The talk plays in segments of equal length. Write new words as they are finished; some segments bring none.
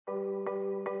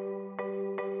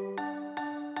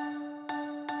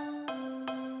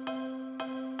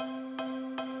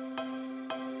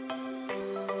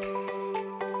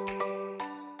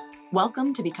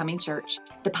Welcome to Becoming Church,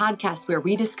 the podcast where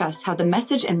we discuss how the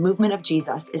message and movement of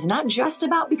Jesus is not just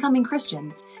about becoming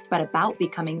Christians, but about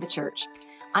becoming the church.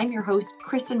 I'm your host,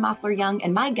 Kristen Mockler-Young,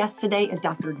 and my guest today is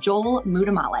Dr. Joel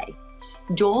Muddamalle.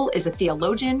 Joel is a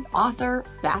theologian, author,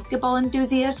 basketball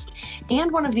enthusiast, and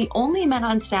one of the only men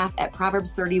on staff at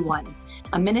Proverbs 31,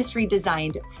 a ministry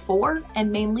designed for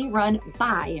and mainly run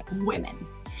by women.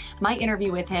 My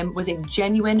interview with him was a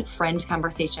genuine friend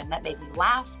conversation that made me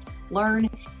laugh, learn,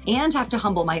 and have to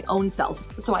humble my own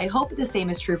self. So I hope the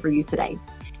same is true for you today.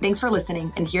 Thanks for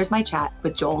listening, and here's my chat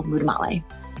with Joel Muddamalle.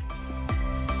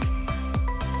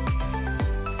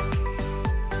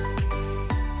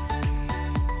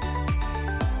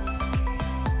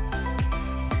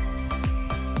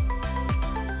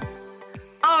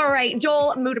 All right,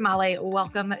 Joel Muddamalle,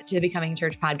 welcome to the Becoming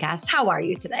Church podcast. How are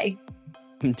you today?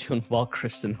 I'm doing well,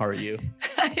 Kristen. How are you?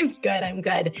 I'm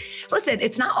good. Listen,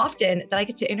 it's not often that I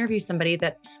get to interview somebody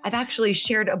that I've actually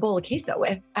shared a bowl of queso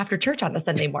with after church on a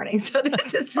Sunday morning. So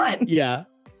this is fun. Yeah.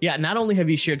 Not only have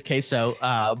you shared queso,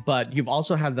 but you've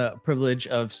also had the privilege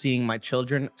of seeing my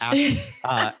children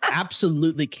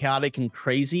absolutely chaotic and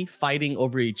crazy, fighting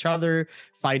over each other,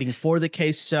 fighting for the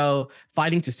queso,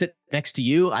 fighting to sit next to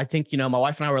you. I think, my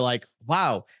wife and I were like,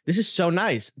 wow, this is so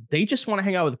nice. They just want to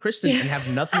hang out with Kristen and have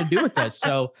nothing to do with us.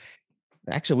 So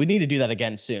actually, we need to do that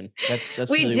again soon. That's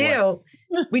we really do.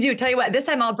 We do. Tell you what, this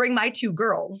time I'll bring my two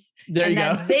girls. There you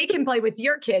go. They can play with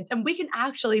your kids and we can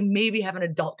actually maybe have an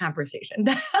adult conversation.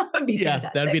 That would be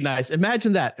fantastic. That'd be nice.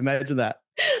 Imagine that.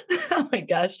 Oh my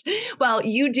gosh. Well,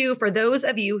 you do, for those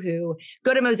of you who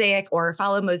go to Mosaic or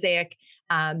follow Mosaic,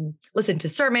 listen to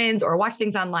sermons or watch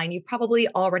things online, you probably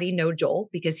already know Joel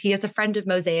because he is a friend of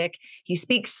Mosaic. He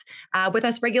speaks with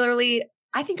us regularly.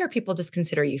 I think our people just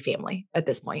consider you family at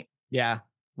this point. Yeah.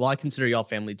 Well, I consider y'all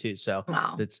family too. So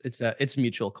wow. It's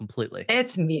mutual completely.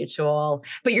 It's mutual.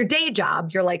 But your day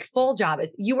job, your full job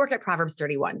is you work at Proverbs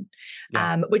 31,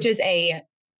 which is I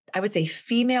would say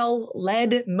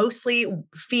female-led, mostly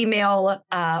female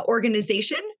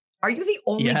organization. Are you the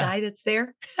only guy that's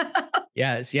there?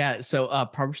 Yes. Yeah. So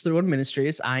Proverbs 31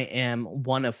 Ministries, I am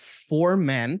one of 4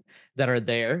 men that are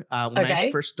there. When I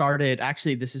first started,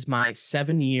 actually, this is my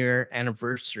 7-year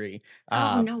anniversary.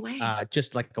 Oh, no way.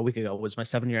 Just like a week ago was my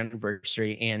 7-year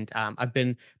anniversary. And I've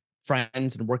been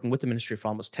friends and working with the ministry for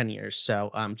almost 10 years.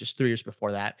 So just 3 years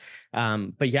before that.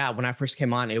 But yeah, when I first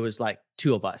came on, it was like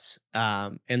 2 of us.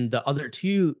 And the other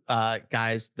 2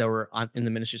 guys that were in the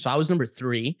ministry. So I was number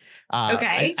 3.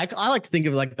 I like to think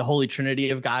of like the holy trinity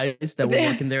of guys that were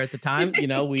working there at the time.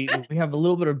 We have a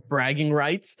little bit of bragging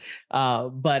rights.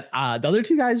 But the other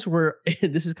 2 guys were,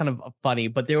 this is kind of funny,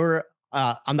 but they were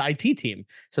on the IT team.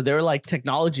 So they were like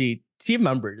technology team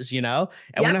members, and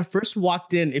when I first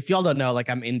walked in, if y'all don't know, like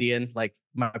I'm Indian, like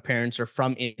my parents are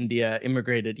from India,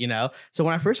 immigrated, so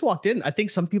when I first walked in, I think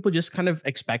some people just kind of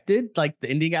expected like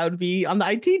the Indian guy would be on the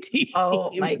IT team.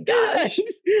 Oh my gosh.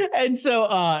 And so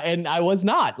and I was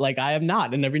not, like I am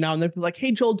not, and every now and then people are like,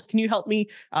 hey Joel, can you help me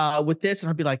with this? And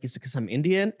I'll be like, is it because I'm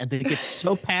Indian? And they get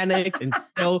so panicked and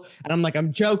I'm like,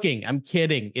 I'm joking, I'm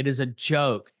kidding, it is a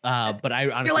joke. But I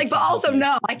honestly, you're like, but also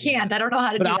no, I can't, I don't know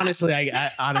how to do that. Honestly,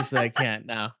 I honestly, I can't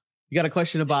now. You got a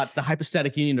question about the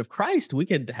hypostatic union of Christ? We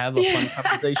could have a fun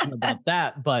conversation about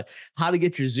that. But how to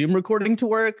get your Zoom recording to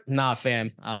work? Nah,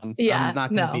 fam. I'm not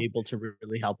going to be able to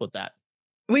really help with that.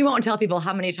 We won't tell people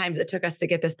how many times it took us to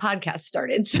get this podcast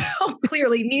started. So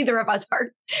clearly neither of us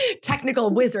are technical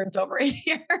wizards over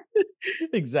here.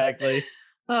 Exactly.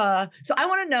 So I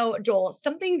want to know, Joel,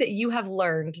 something that you have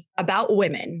learned about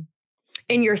women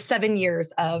in your 7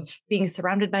 years of being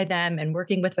surrounded by them and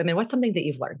working with women. What's something that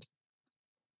you've learned?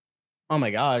 Oh my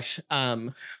gosh.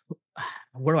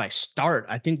 Where do I start?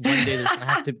 I think one day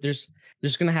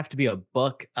there's gonna have to be a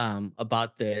book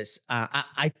about this.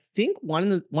 I think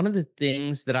one of the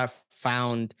things that I've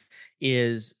found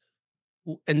is,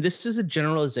 and this is a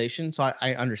generalization, so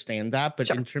I understand that, but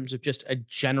in terms of just a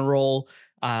general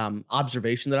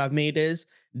observation that I've made is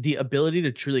the ability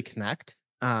to truly connect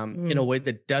in a way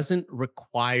that doesn't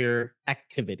require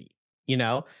activity.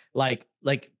 Like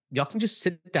y'all can just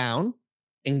sit down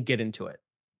and get into it,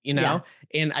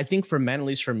 And I think for men, at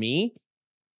least for me,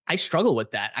 I struggle with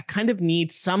that. I kind of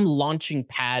need some launching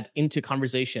pad into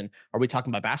conversation. Are we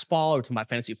talking about basketball? Are we talking about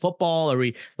fantasy football? Are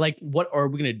we like, what are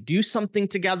we going to do something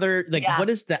together? Like,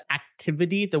 what is the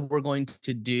activity that we're going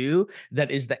to do that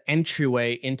is the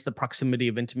entryway into the proximity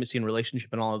of intimacy and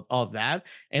relationship and all of that?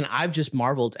 And I've just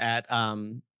marveled at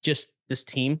just this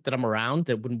team that I'm around,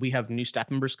 that when we have new staff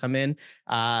members come in,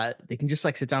 they can just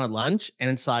like sit down at lunch and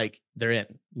it's like, they're in,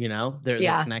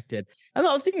 they're connected. And the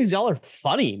other thing is y'all are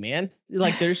funny, man.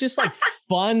 Like there's just like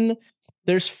fun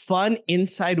there's fun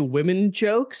inside women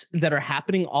jokes that are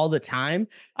happening all the time.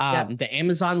 Yep. The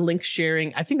Amazon link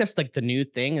sharing, I think that's like the new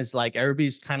thing is like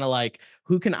everybody's kind of like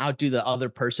who can outdo the other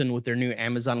person with their new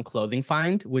Amazon clothing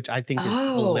find, which I think is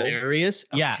Oh, hilarious.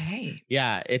 Yeah. okay.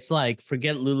 Yeah. It's like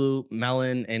forget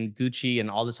Lululemon and Gucci and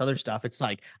all this other stuff. It's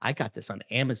like I got this on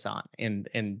Amazon and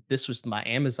this was my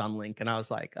Amazon link. And I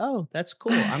was like, oh, that's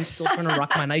cool. I'm still trying to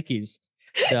rock my Nikes.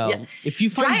 Yeah. So if you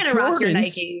find Trying to rock your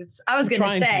Jordans, Nikes. I was I'm going to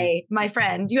trying to. say, my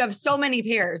friend, you have so many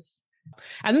pairs.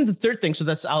 And then the third thing, so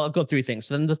that's I'll go three things.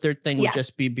 So then the third thing would Yes.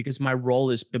 just be because my role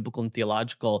is biblical and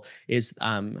theological, is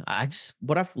I just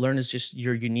what I've learned is just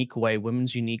your unique way,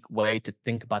 women's unique way to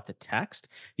think about the text.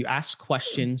 You ask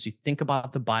questions, you think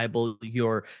about the Bible,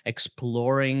 you're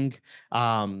exploring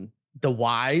the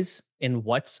whys and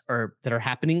what's or that are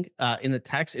happening in the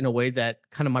text in a way that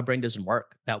kind of my brain doesn't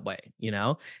work that way, you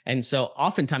know? And so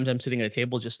oftentimes I'm sitting at a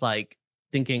table just like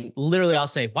thinking, literally, I'll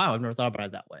say, wow, I've never thought about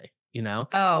it that way, you know?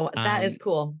 Oh, that is Um,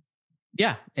 cool.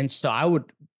 yeah. And so I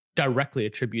would directly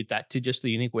attribute that to just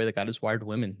the unique way that God has wired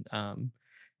women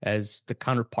as the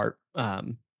counterpart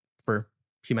for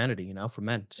humanity, you know, for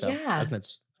men. So Yeah, I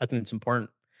think it's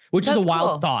important, which is a that's wild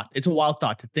cool. thought. It's a wild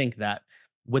thought to think that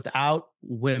without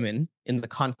women in the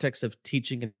context of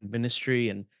teaching and ministry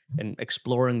and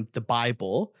exploring the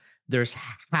Bible, there's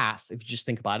half, if you just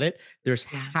think about it, there's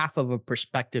Yeah. half of a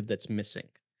perspective that's missing.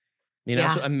 You know,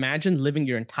 so Yeah. imagine living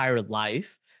your entire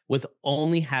life with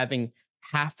only having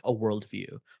half a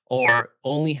worldview, or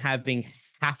only having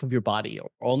half of your body, or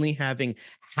only having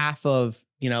half of,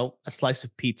 you know, a slice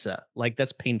of pizza. Like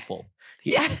that's painful.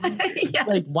 Yeah. Like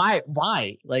Yes.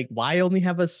 why only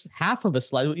have half of a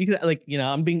slice? You could like, you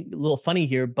know, I'm being a little funny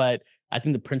here, but I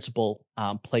think the principle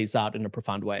plays out in a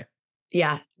profound way.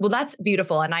 Yeah. Well, that's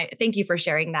beautiful. And I thank you for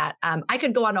sharing that. I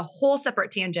could go on a whole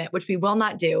separate tangent, which we will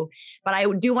not do, but I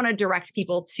do want to direct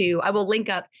people to, I will link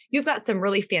up. You've got some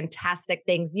really fantastic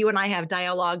things. You and I have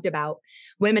dialogued about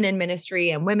women in ministry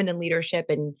and women in leadership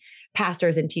and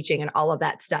pastors and teaching and all of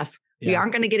that stuff. We Yeah.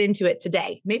 aren't going to get into it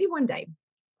today, maybe one day,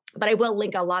 but I will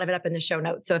link a lot of it up in the show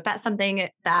notes. So if that's something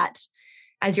that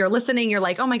as you're listening, you're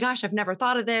like, oh my gosh, I've never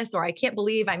thought of this, or I can't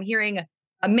believe I'm hearing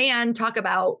a man talk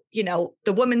about, you know,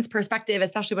 the woman's perspective,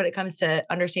 especially when it comes to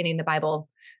understanding the Bible,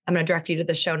 I'm going to direct you to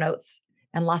the show notes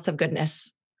and lots of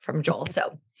goodness from Joel.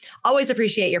 So always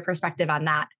appreciate your perspective on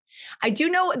that. I do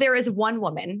know there is one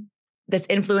woman that's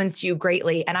influenced you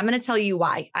greatly, and I'm going to tell you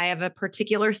why. I have a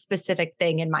particular specific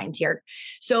thing in mind here.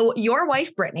 So your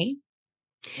wife, Brittany,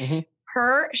 Mhm.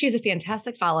 she's a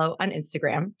fantastic follow on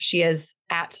Instagram. She is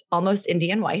at Almost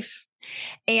Indian Wife.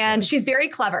 And she's Yes. very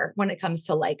clever when it comes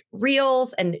to like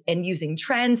reels and using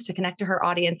trends to connect to her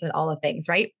audience and all the things,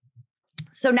 right?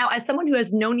 So now, as someone who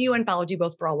has known you and followed you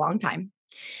both for a long time,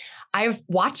 I've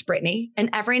watched Brittany,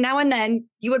 and every now and then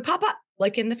you would pop up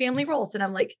like in the family roles. And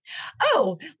I'm like,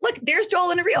 oh, look, there's Joel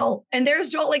in a reel, and there's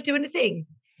Joel like doing a thing.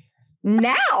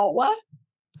 Now,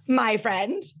 my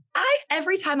friend,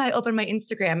 every time I open my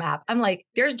Instagram app, I'm like,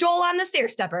 there's Joel on the stair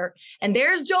stepper, and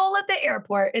there's Joel at the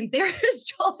airport, and there's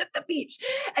Joel at the beach.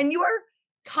 And you are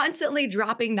constantly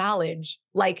dropping knowledge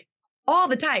like all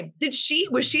the time.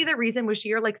 Was she the reason? Was she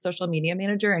your like social media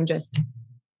manager and just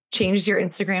changed your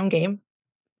Instagram game?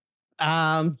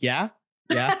 Yeah.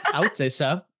 Yeah, I would say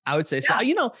so. I would say so. Yeah.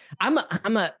 You know,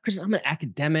 Chris, I'm an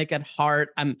academic at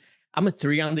heart. I'm a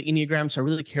 3 on the Enneagram, so I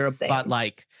really care about Same.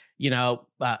 like, you know,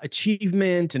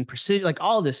 achievement and precision, like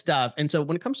all this stuff. And so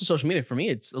when it comes to social media, for me,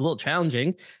 it's a little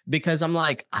challenging because I'm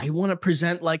like, I want to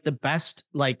present like the best,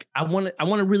 like I want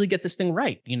to really get this thing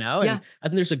right, you know? And Yeah. I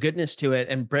think there's a goodness to it.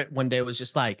 And Britt one day was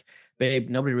just like, babe,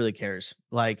 nobody really cares.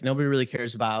 Like nobody really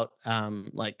cares about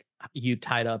like you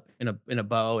tied up in a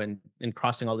bow and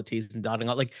crossing all the T's and dotting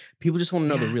all, like people just want to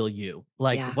know the Yeah. real you.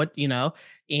 Like Yeah. what, you know?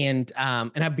 And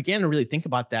I began to really think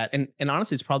about that. And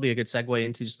honestly, it's probably a good segue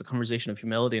into just the conversation of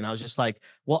humility. And I was just like,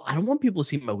 well, I don't want people to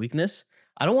see my weakness.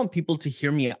 I don't want people to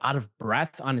hear me out of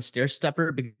breath on a stair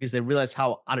stepper because they realize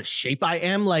how out of shape I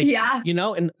am. Like, Yeah. you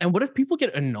know, and what if people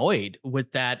get annoyed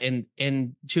with that?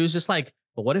 And she was just like,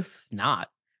 but what if not?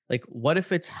 Like, what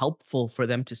if it's helpful for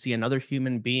them to see another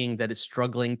human being that is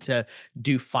struggling to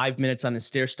do 5 minutes on a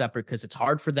stair stepper because it's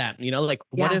hard for them? You know, like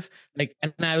what Yeah. if like,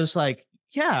 and I was like,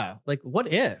 yeah, like what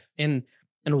if? And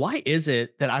why is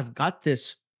it that I've got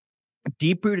this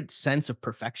deep rooted sense of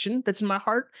perfection that's in my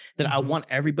heart that I Mhm. want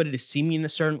everybody to see me in a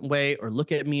certain way or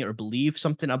look at me or believe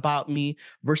something about me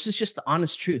versus just the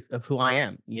honest truth of who I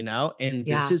am, you know? And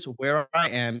this Yeah. is where I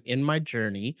am in my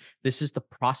journey. This is the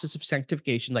process of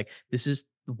sanctification. Like this is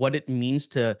what it means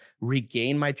to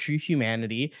regain my true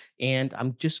humanity. And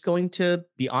I'm just going to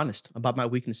be honest about my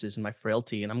weaknesses and my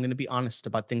frailty. And I'm going to be honest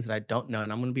about things that I don't know.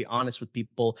 And I'm going to be honest with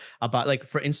people about, like,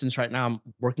 for instance, right now I'm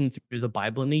working through the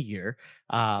Bible in a year.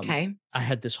 Okay. I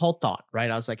had this whole thought,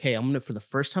 right? I was like, hey, I'm going to, for the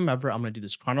first time ever, I'm going to do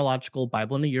this chronological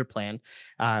Bible in a year plan.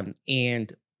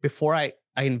 And before I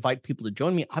invite people to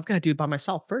join me, I've got to do it by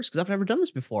myself first because I've never done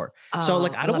this before. So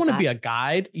like, Oh, I I don't love want to be that. a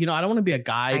guide, I don't want to be a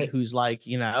guide Right. who's like,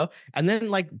 and then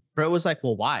like Brett was like,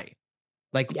 well, why?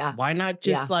 Like, Yeah. why not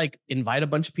just Yeah. like invite a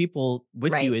bunch of people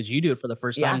with you Right. as you do it for the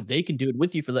first Yeah. time? They can do it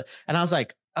with you and I was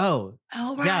like, oh,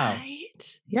 All yeah,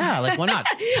 right. yeah, like why not?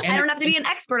 I And don't have to be an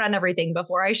expert on everything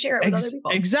before I share it with other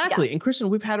people. Yeah. Exactly. And Kristen,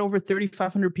 we've had over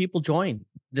 3,500 people join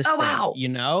this Oh,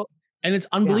 thing, wow. and it's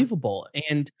Yeah. unbelievable.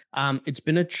 And it's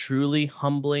been a truly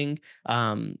humbling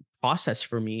process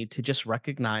for me to just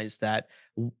recognize that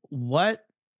what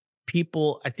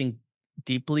people I think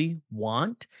deeply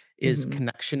want is Hmm.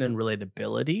 connection and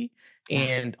relatability. Yeah.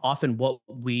 And often what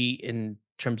we in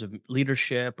terms of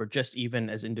leadership or just even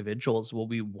as individuals, what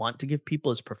we want to give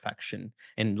people is perfection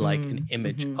and like an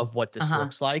image Mm-hmm. of what this Uh-huh.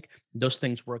 looks like. Those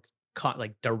things work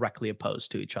like directly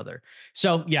opposed to each other.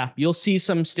 So yeah, you'll see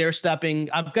some stair stepping.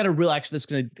 I've got a real action that's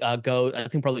going to go, I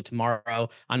think probably tomorrow,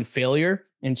 on failure,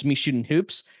 and it's me shooting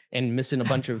hoops and missing a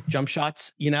bunch of jump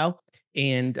shots,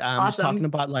 and just talking Awesome.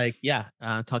 about like,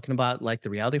 talking about like the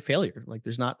reality of failure. Like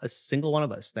there's not a single one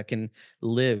of us that can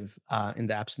live in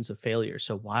the absence of failure.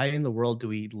 So why in the world do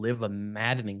we live a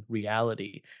maddening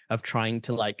reality of trying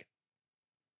to like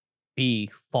be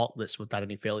faultless without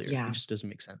any failure? It Yeah. just doesn't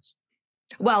make sense.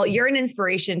 Well, you're an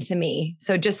inspiration to me.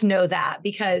 So just know that,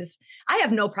 because I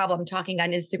have no problem talking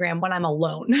on Instagram when I'm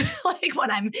alone, like when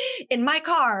I'm in my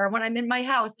car, or when I'm in my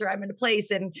house, or I'm in a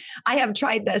place. And I have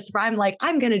tried this where I'm like,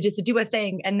 I'm going to just do a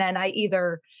thing. And then I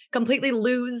either completely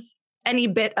lose any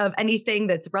bit of anything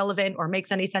that's relevant or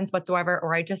makes any sense whatsoever,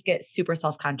 or I just get super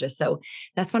self-conscious. So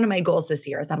that's one of my goals this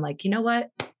year is I'm like, you know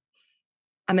what?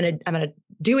 I'm going to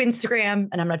do Instagram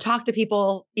and I'm going to talk to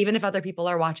people, even if other people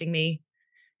are watching me.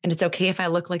 And it's okay if I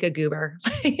look like a goober.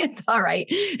 It's all right.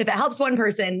 If it helps one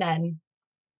person, then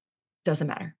doesn't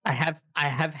matter. I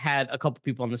have had a couple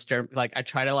people on the stair, like I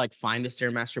try to like find a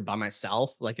stairmaster by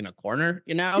myself, like in a corner,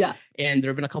 Yeah. and there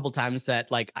have been a couple times that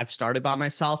like I've started by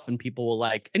myself and people will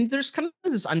like, and there's kind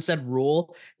of this unsaid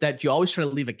rule that you always try to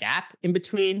leave a gap in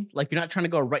between. Like you're not trying to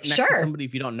go right next to Sure. somebody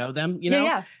if you don't know them, Yeah.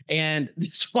 Yeah. and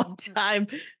this one time,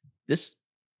 this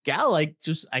gal like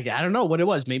just I don't know what it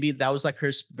was. Maybe that was like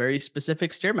her very specific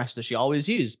stairmaster she always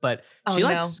used, but Oh, she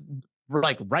no.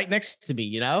 like right next to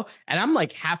me, and I'm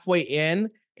like halfway in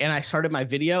and I started my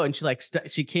video and she like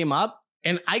she came up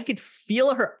and I could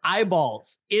feel her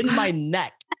eyeballs in my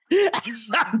neck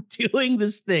as I'm doing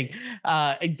this thing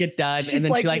and get done. And She's then she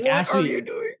like, like what asked are me, you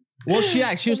doing? well,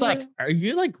 she was like, are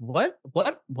you like, what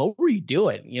were you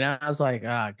doing? I was like,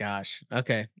 oh gosh.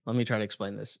 Okay. Let me try to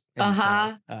explain this. And so,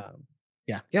 Uh-huh.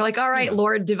 yeah, You're like, all you right, know,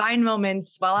 Lord, divine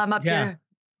moments while I'm up yeah, here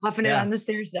puffing it yeah, on the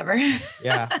stairs ever.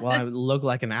 yeah. Well, I look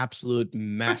like an absolute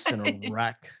mess and a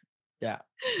wreck. Yeah.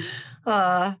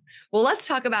 uh, well, let's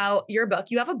talk about your book.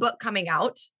 You have a book coming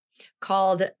out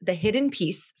called The Hidden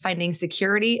Peace: Finding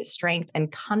Security, Strength,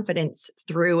 and Confidence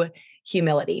Through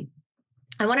Humility.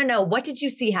 I want to know, what did you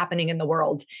see happening in the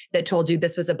world that told you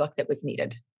this was a book that was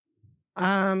needed?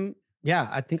 Um, yeah,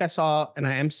 I think I saw and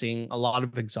I am seeing a lot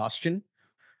of exhaustion,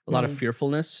 a lot of Mm,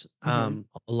 fearfulness, hmm. a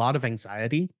lot of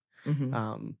anxiety, Hmm.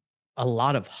 um, a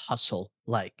lot of hustle.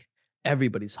 Like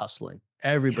everybody's hustling,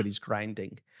 Yeah. everybody's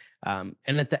grinding. And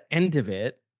at the end of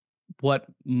it, what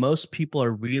most people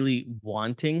are really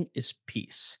wanting is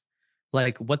peace.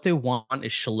 Like what they want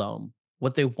is shalom.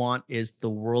 What they want is the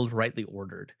world rightly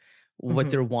ordered. What Hmm.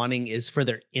 they're wanting is for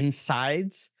their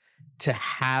insides to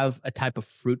have a type of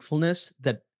fruitfulness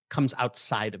that comes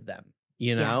outside of them,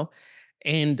 you Yeah. know?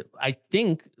 And I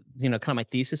think, kind of my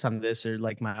thesis on this or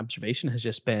like my observation has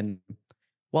just been,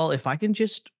 well, if I can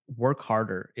just work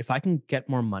harder, if I can get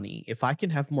more money, if I can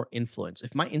have more influence,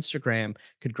 if my Instagram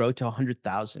could grow to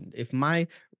 100,000, if my,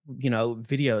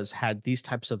 videos had these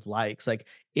types of likes, like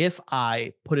if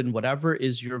I put in whatever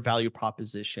is your value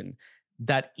proposition,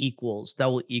 that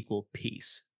will equal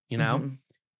peace, Hmm.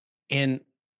 And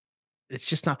it's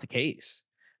just not the case.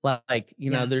 Like,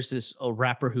 Yeah. there's this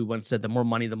rapper who once said, the more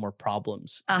money, the more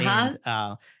problems. Uh-huh.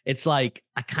 And it's like,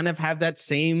 I kind of have that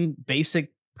same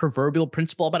basic proverbial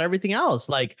principle about everything else.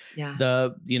 Like Yeah.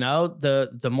 the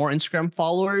more Instagram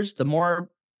followers, the more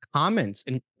comments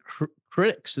and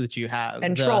critics that you have,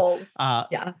 And trolls. uh,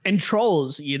 Yeah. and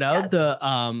trolls, Yes.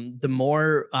 the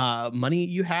more money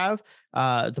you have,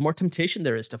 the more temptation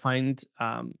there is to find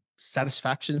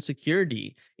satisfaction and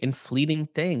security in fleeting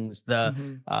things,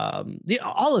 Hmm.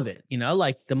 all of it,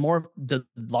 like the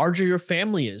larger your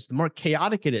family is, the more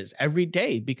chaotic it is every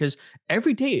day, because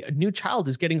every day a new child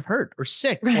is getting hurt or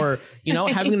sick Right. or,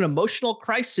 having an emotional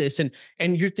crisis. And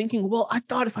you're thinking, well, I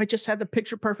thought if I just had the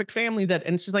picture perfect family and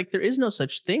it's just like, there is no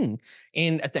such thing.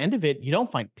 And at the end of it, you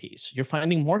don't find peace. You're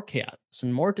finding more chaos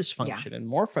and more Yeah. dysfunction and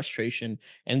more frustration.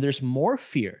 And there's more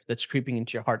fear that's creeping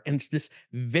into your heart. And it's this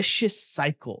vicious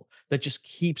cycle that just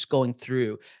keeps going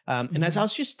through. And as I Hmm.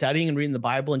 was just studying and reading the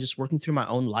Bible and just working through my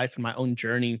own life and my own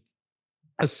journey,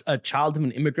 as a child of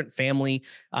an immigrant family,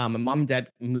 my mom and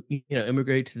dad,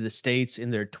 immigrated to the States in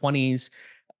their 20s.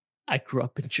 I grew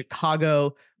up in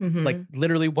Chicago, like Hmm.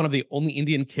 literally one of the only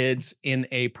Indian kids in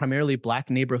a primarily Black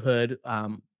neighborhood.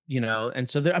 And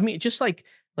so there, I mean, just like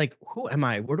who am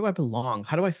I? Where do I belong?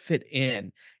 How do I fit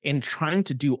in? And trying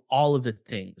to do all of the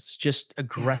things just Yeah.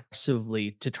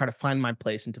 aggressively to try to find my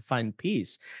place and to find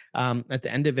peace. At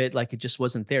the end of it, like it just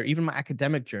wasn't there. Even my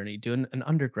academic journey, doing an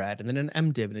undergrad and then an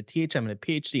MDiv and a THM and a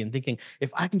PhD, and thinking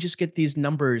if I can just get these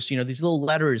numbers, these little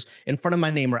letters in front of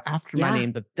my name or after my Yeah.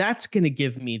 name, that's going to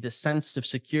give me the sense of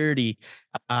security.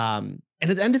 And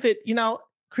at the end of it,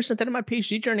 Chris, at the end of my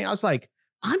PhD journey, I was like,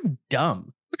 I'm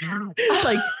dumb.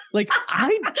 like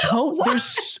I don't.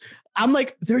 What? I'm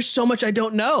like, there's so much I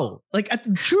don't know. Like,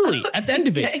 truly, at the end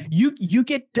of it, Okay. you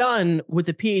get done with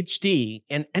a PhD,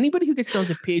 and anybody who gets done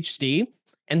with a PhD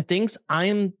and thinks I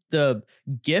am the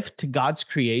gift to God's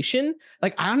creation,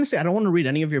 like, I honestly, I don't want to read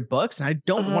any of your books, and I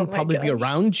don't Oh want to my probably be gosh.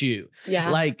 around you. Yeah.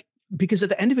 Like, because at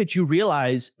the end of it, you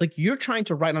realize, like, you're trying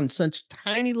to write on such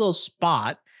tiny little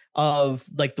spot of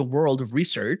like the world of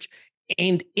research,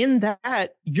 and in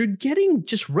that, you're getting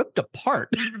just ripped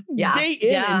apart Yeah. day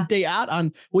in Yeah. and day out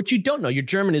on what you don't know. Your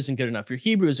German isn't good enough. Your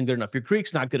Hebrew isn't good enough. Your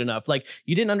Greek's not good enough. Like,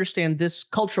 you didn't understand this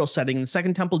cultural setting in the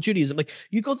Second Temple Judaism. Like,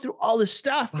 you go through all this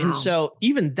stuff. And Wow. so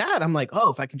even that, I'm like,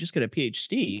 oh, if I can just get a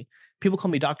PhD, people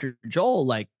call me Dr. Joel,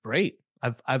 like, great.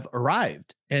 I've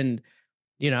arrived. And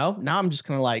now I'm just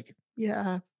kind of like,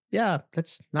 yeah,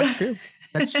 that's not true.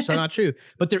 That's so not true.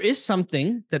 But there is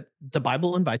something that the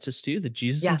Bible invites us to, that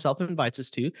Jesus Yeah. himself invites us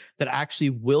to, that actually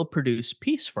will produce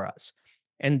peace for us.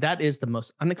 And that is the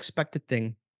most unexpected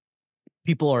thing.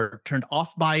 People are turned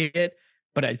off by it,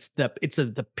 but it's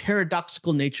the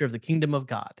paradoxical nature of the kingdom of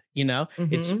God.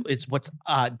 It's Hmm. it's what's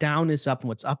down is up and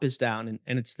what's up is down,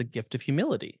 and it's the gift of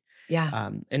humility. Yeah.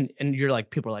 And you're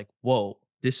like, people are like, whoa,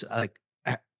 this uh,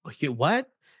 what?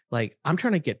 Like, I'm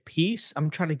trying to get peace. I'm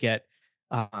trying to get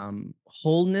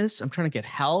wholeness. I'm trying to get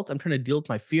health. I'm trying to deal with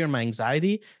my fear and my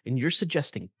anxiety. And you're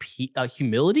suggesting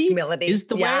humility Humility. is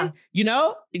the Yeah.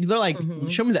 way, they're like, Hmm.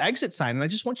 show me the exit sign. And I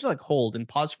just want you to like hold and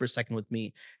pause for a second with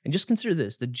me and just consider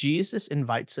this, that Jesus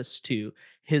invites us to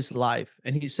his life.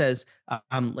 And he says,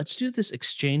 let's do this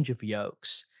exchange of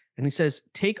yokes. And he says,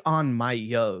 take on my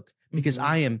yoke because Hmm.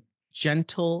 I am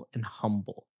gentle and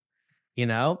humble,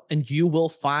 and you will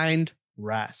find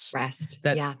rest. Rest.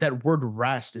 That Yeah. that word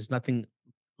rest is nothing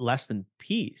less than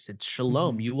peace. It's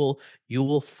shalom. Hmm. You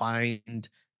will find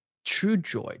true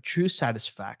joy, true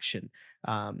satisfaction.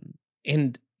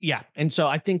 And yeah, and so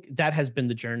I think that has been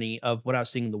the journey of what I was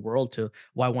seeing in the world to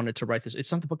why I wanted to write this.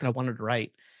 It's not the book that I wanted to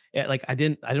write. Like I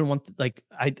didn't want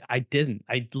I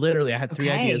literally I had three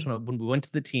ideas Okay. when we went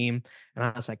to the team, and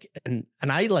I was like, and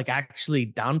I like actually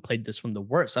downplayed this one the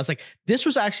worst. I was like, this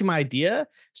was actually my idea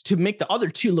to make the other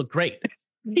two look great,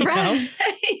 you know? Right.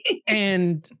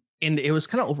 And it was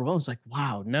kind of overwhelming. It's like,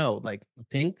 wow, no, like I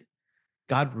think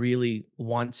God really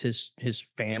wants his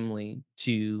family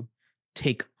to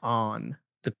take on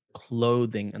the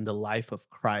clothing and the life of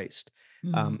Christ.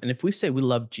 Mhm. And if we say we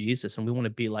love Jesus and we want to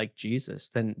be like Jesus,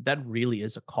 then that really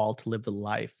is a call to live the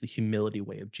life, the humility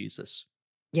way of Jesus.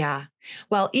 Yeah.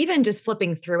 Well, even just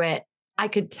flipping through it, I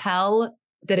could tell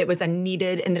that it was a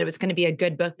needed and that it was going to be a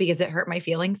good book because it hurt my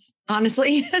feelings,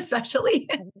 honestly, especially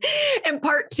in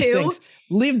part two. Thanks.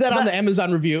 Leave that on But the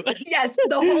Amazon review. yes,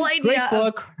 the whole idea Great of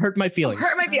book, hurt my hurt feelings.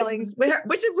 my feelings, which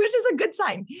is a good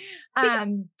sign.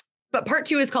 But part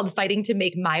two is called Fighting to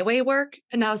Make My Way Work.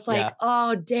 And I was like, Yeah.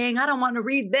 oh, dang, I don't want to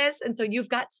read this. And so you've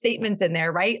got statements in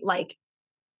there, right? Like,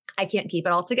 I can't keep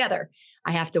it all together.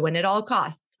 I have to win at all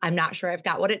costs. I'm not sure I've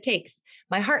got what it takes.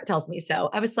 My heart tells me so.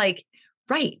 I was like,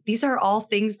 right, these are all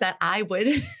things that I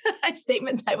would,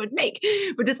 statements I would make,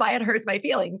 which is why it hurts my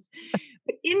feelings.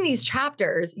 But in these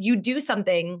chapters, you do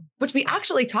something which we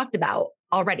actually talked about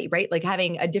already, right? Like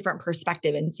having a different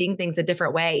perspective and seeing things a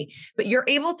different way. But you're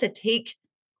able to take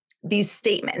these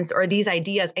statements or these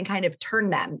ideas and kind of turn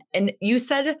them. And you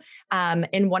said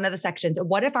in one of the sections,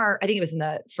 what if I think it was in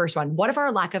the first one, what if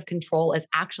our lack of control is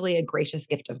actually a gracious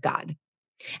gift of God?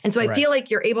 And so I Right. feel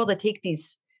like you're able to take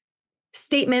these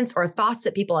statements or thoughts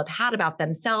that people have had about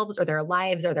themselves or their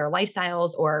lives or their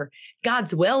lifestyles or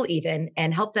God's will even,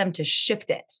 and help them to shift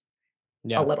it a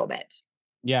Yeah. little bit.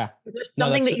 Yeah. Is there No,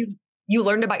 something that's that you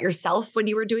learned about yourself when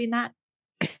you were doing that?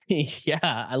 yeah,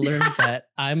 I learned that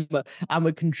I'm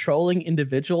a controlling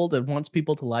individual that wants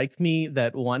people to like me,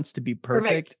 that wants to be Perfect.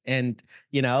 perfect, and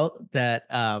that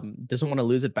doesn't want to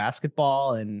lose at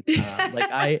basketball, and like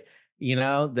I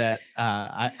that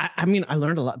I mean I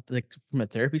learned a lot, like from a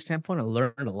therapy standpoint. I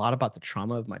learned a lot about the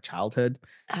trauma of my childhood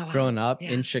Oh, wow. growing up Yeah.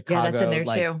 in Yeah, that's in Chicago, there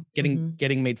like too. getting Mhm.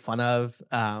 getting made fun of,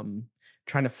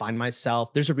 trying to find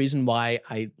myself. There's a reason why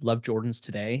I love Jordans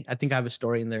today. I think I have a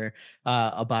story in there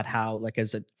about how, like,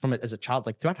 as a child,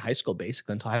 like throughout high school,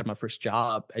 basically until I had my first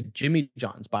job at Jimmy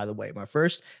John's. By the way, my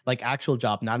first like actual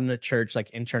job, not in a church,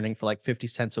 like interning for like 50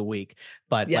 cents a week,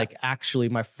 but Yeah. like actually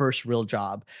my first real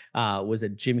job was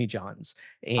at Jimmy John's,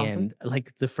 Awesome. and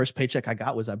like the first paycheck I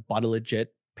got was I bought a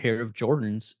legit pair of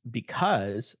Jordans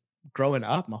because growing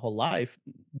up my whole life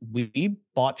we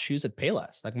bought shoes at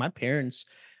Payless. Like my parents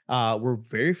were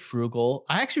very frugal.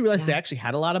 I actually realized they Yeah. actually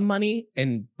had a lot of money,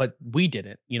 but we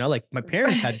didn't. Like my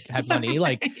parents had money,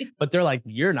 like, Right. but they're like,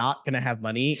 you're not gonna have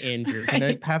money, and you're gonna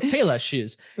Right. have Payless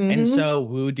shoes. And Mhm. so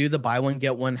we would do the buy one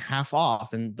get one half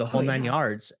off and the Oh, whole nine yeah.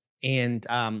 yards. And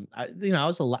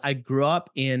I grew up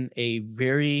in a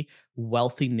very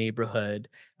wealthy neighborhood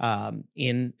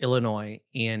in Illinois,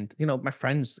 and my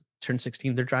friends turned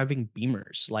 16, they're driving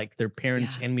Beamers, like their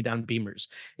parents Yeah. hand me down Beamers,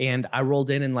 and I rolled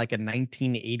in like a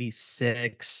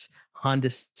 1986 Honda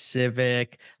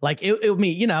Civic. Like it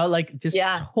me, like just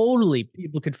Yeah. totally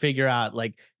people could figure out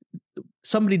like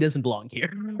somebody doesn't belong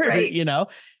here, Right. you know?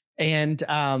 And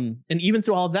even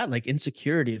through all of that, like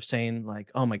insecurity of saying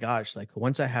like, oh my gosh, like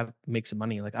once I have make some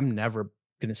money, like I'm never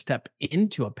gonna step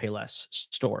into a Payless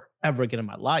store ever again in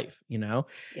my life. Yeah,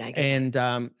 I get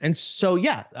that. And so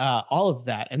yeah, all of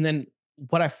that. And then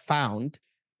what I found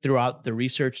throughout the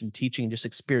research and teaching, just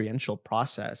experiential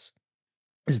process,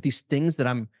 is these things that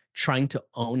I'm trying to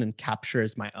own and capture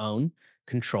as my own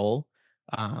control.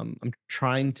 I'm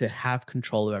trying to have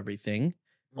control of everything,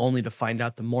 only Mhm. to find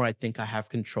out the more I think I have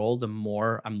control, the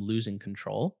more I'm losing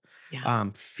control. Yeah.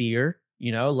 Fear,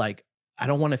 like I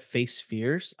don't want to face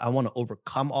fears. I want to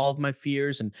overcome all of my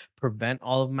fears and prevent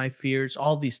all of my fears,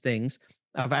 all these things.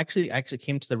 I've actually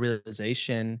came to the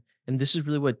realization, and this is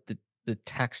really what the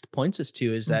text points us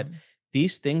to, is that Mhm.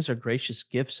 these things are gracious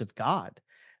gifts of God,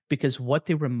 because what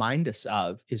they remind us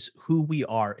of is who we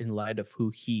are in light of who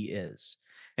he is.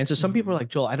 And so some people are Mhm. like,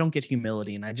 Joel, I don't get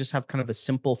humility. And I just have kind of a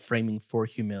simple framing for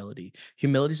humility.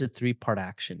 Humility is a three-part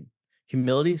action.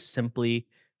 Humility is simply,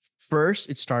 first,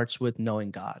 it starts with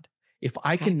knowing God. If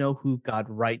I Okay. can know who God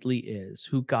rightly is,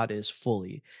 who God is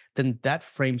fully, then that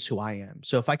frames who I am.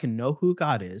 So if I can know who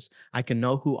God is, I can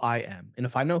know who I am. And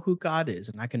if I know who God is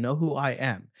and I can know who I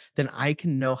am, then I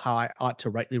can know how I ought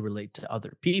to rightly relate to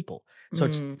other people. So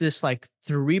it's Mm. this like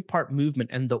three-part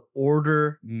movement, and the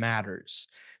order matters.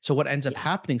 So what ends up Yeah.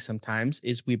 happening sometimes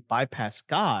is we bypass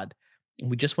God and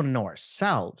we just want to know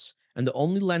ourselves. And the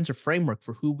only lens or framework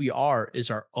for who we are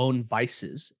is our own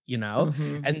vices.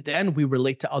 Mhm. And then we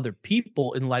relate to other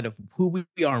people in light of who we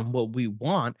are and what we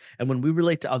want. And when we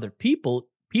relate to other people,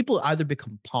 people either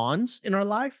become pawns in our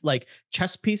life, like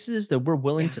chess pieces that we're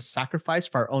willing Yeah. to sacrifice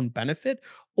for our own benefit,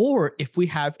 or if we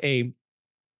have a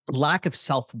lack of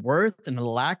self-worth and a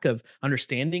lack of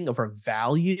understanding of our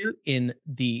value in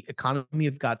the economy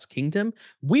of God's kingdom,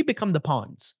 we become the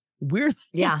pawns. We're the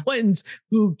Yeah. ones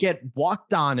who get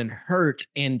walked on and hurt,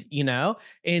 and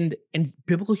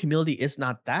biblical humility is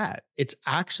not that. It's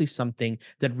actually something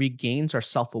that regains our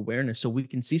self-awareness, so we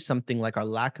can see something like our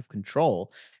lack of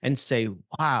control and say,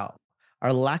 wow,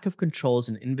 our lack of control is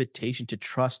an invitation to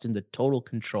trust in the total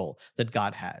control that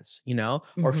God has.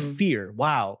 Or Mhm. fear.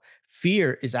 Wow,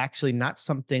 fear is actually not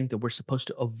something that we're supposed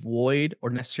to avoid or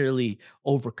necessarily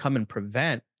overcome and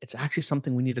prevent. It's actually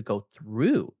something we need to go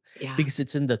through, Yeah. because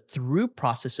it's in the through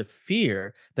process of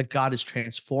fear that God is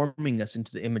transforming us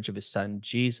into the image of his son,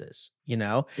 Jesus,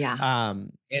 Yeah.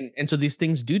 and so these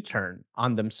things do turn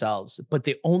on themselves, but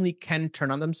they only can turn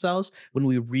on themselves when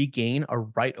we regain a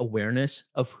right awareness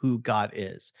of who God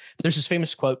is. There's this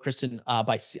famous quote, Kristen,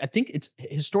 I think it's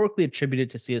historically attributed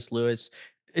to C.S. Lewis.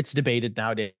 It's debated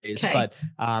nowadays, Okay.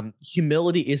 but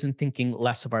humility isn't thinking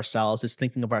less of ourselves; it's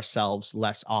thinking of ourselves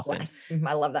less often. Less. Mhm,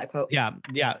 I love that quote. Yeah,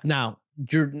 yeah. Now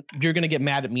you're gonna get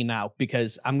mad at me now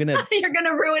because I'm gonna. You're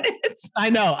gonna ruin it. I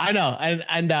know,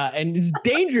 and it's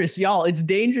dangerous, y'all. It's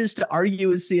dangerous to argue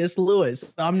with C.S.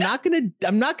 Lewis. So I'm not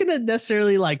gonna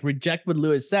necessarily like reject what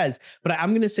Lewis says, but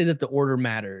I'm gonna say that the order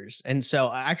matters, and so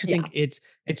I actually Yeah. think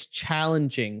it's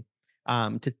challenging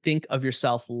to think of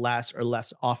yourself less or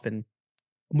less often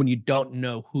when you don't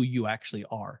know who you actually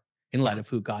are in light Yeah. of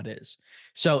who God is.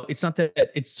 So it's not that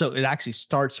it actually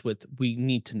starts with, we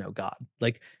need to know God.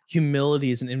 Like,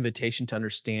 humility is an invitation to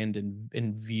understand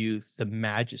and view the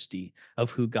majesty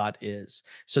of who God is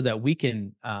so that we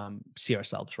can see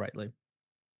ourselves rightly.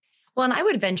 Well, and I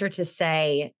would venture to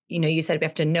say, you said we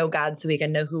have to know God so we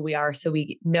can know who we are, so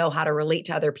we know how to relate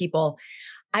to other people.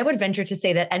 I would venture to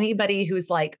say that anybody who's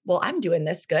like, well, I'm doing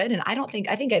this good, and I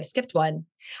think I've skipped one.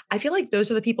 I feel like those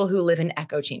are the people who live in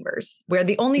echo chambers, where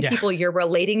the only Yeah. people you're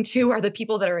relating to are the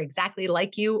people that are exactly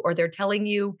like you, or they're telling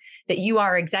you that you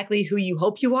are exactly who you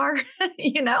hope you are.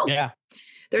 Yeah.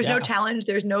 There's no Yeah. challenge,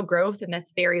 there's no growth. And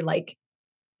that's very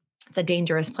it's a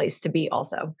dangerous place to be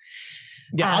also.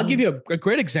 Yeah, I'll give you a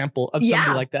great example of somebody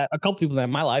Yeah. like that. A couple people that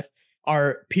in my life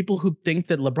are people who think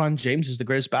that LeBron James is the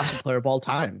greatest basketball player of all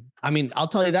time. I mean, I'll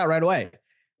tell you that right away.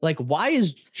 Like, why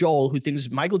is Joel, who thinks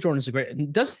Michael Jordan is the great,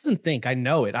 and doesn't think, I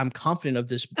know it, I'm confident of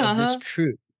this Uh-huh.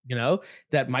 truth,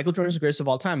 that Michael Jordan is the greatest of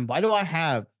all time. Why do I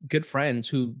have good friends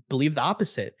who believe the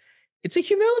opposite? It's a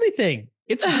humility thing.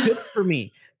 It's good for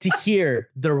me to hear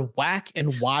their whack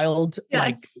and wild,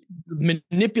 like, Yes.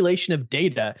 manipulation of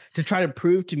data to try to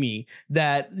prove to me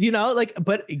that,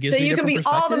 but it So gives me a you can different be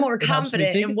all the perspective. more It helps me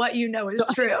confident think. in what you know So,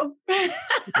 is true.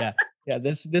 yeah. Yeah.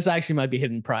 This actually might be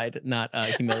hidden pride, not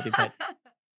humility,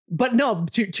 but no,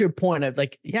 to your point of,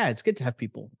 like, yeah, it's good to have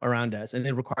people around us, and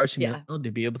it requires Yeah. humility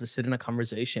to be able to sit in a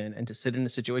conversation and to sit in a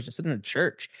situation, sit in a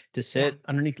church, to Yeah. sit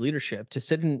underneath leadership, to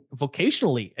sit in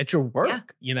vocationally at your Yeah.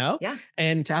 work, Yeah.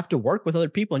 and to have to work with other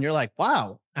people. And you're like,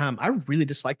 wow, I really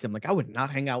dislike them. Like, I would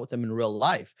not hang out with them in real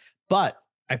life, but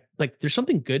there's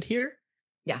something good here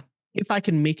Yeah. if I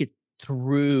can make it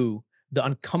through the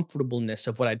uncomfortableness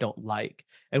of what I don't like.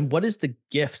 And what is the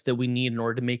gift that we need in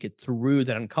order to make it through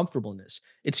that uncomfortableness?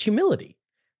 It's humility.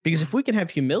 Because Yeah. if we can have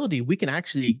humility, we can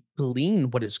actually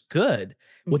glean what is good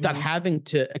without Mhm. having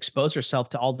to expose ourselves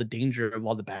to all the danger of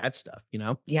all the bad stuff.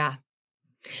 Yeah.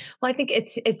 Well, I think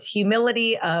it's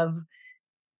humility of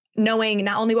knowing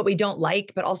not only what we don't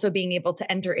like, but also being able to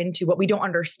enter into what we don't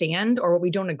understand or what we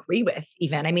don't agree with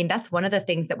even. I mean, that's one of the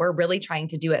things that we're really trying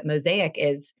to do at Mosaic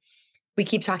is we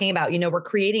keep talking about, we're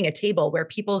creating a table where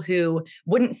people who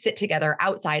wouldn't sit together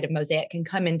outside of Mosaic can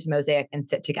come into Mosaic and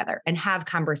sit together and have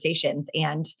conversations.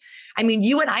 And I mean,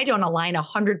 you and I don't align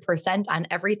 100% on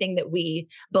everything that we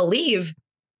believe,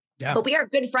 Yeah. but we are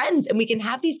good friends and we can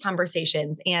have these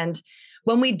conversations. And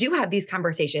when we do have these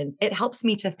conversations, it helps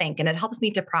me to think and it helps me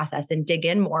to process and dig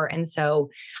in more. And so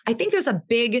I think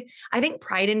I think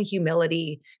pride and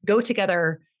humility go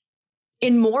together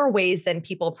in more ways than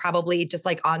people probably just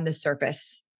like on the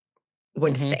surface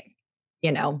would Hmm. think.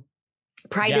 You know,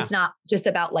 pride Yeah. is not just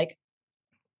about like,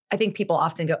 I think people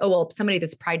often go, oh, well, somebody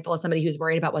that's prideful is somebody who's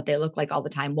worried about what they look like all the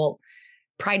time. Well,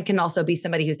 pride can also be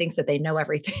somebody who thinks that they know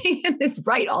everything and is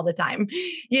right all the time.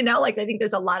 Like I think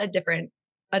there's a lot of different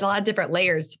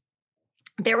layers.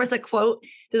 There's a quote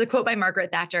by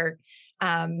Margaret Thatcher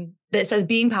that says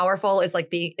being powerful is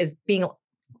being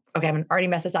okay, I'm already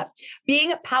messed this up.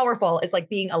 Being powerful is like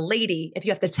being a lady. If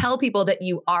you have to tell people that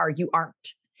you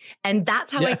aren't. And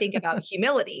that's how I Yeah. think about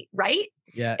humility, right?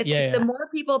 Yeah. It's like the Yeah. more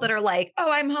people that are like, oh,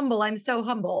 I'm humble. I'm so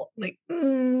humble. Like,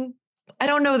 I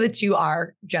don't know that you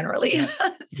are generally. Yeah.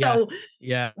 Yeah. So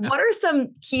Yeah. what are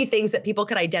some key things that people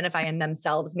could identify in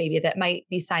themselves, maybe that might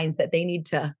be signs that they need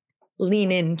to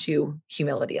lean into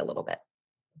humility a little bit?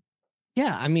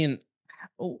 Yeah. I mean,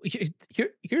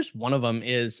 here's one of them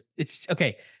is, it's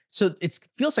okay. So it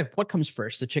feels like, what comes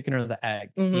first, the chicken or the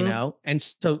egg, Mm-hmm. And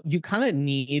so you kind of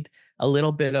need a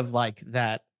little bit of like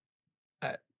that.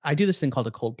 Uh, I do this thing called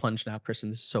a cold plunge now, Kristen.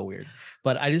 This is so weird,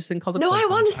 but I do this thing called a No, cold I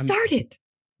want plunge. to start it.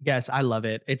 Yes, I love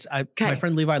it. My Okay.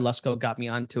 friend Levi Lusko got me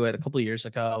onto it a couple of years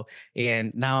ago,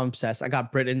 and now I'm obsessed. I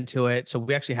got Brit into it, so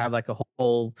we actually have like a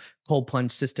whole cold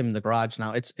plunge system in the garage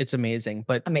now. It's amazing.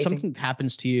 But Amazing. something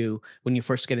happens to you when you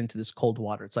first get into this cold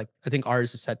water. It's like, I think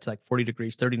ours is set to like 40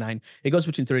 degrees, 39. It goes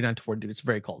between 39 to 40 degrees. It's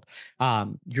very cold.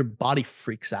 Your body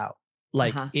freaks out.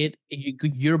 Like, Uh-huh.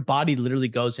 your body literally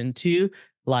goes into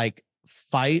like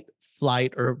fight,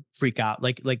 flight, or freak out.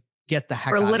 Like, get the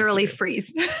heck Or out of literally here.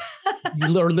 freeze. You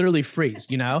literally freeze.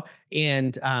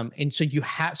 And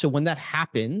so when that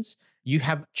happens, you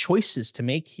have choices to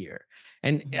make here.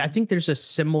 And I Mhm. think there's a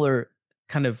similar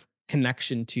kind of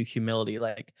connection to humility.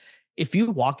 Like, if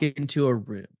you walk into a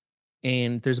room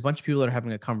and there's a bunch of people that are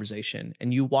having a conversation,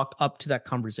 and you walk up to that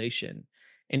conversation,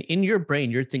 and in your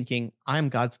brain you're thinking, I'm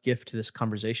God's gift to this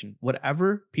conversation,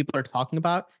 whatever people are talking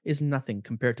about is nothing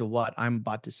compared to what I'm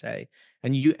about to say.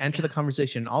 And you enter Yeah. the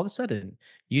conversation, and all of a sudden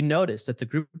you notice that the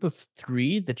group of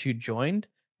three that you joined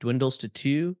dwindles to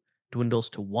two, dwindles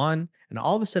to one, and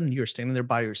all of a sudden you're standing there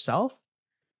by yourself,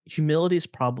 humility is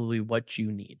probably what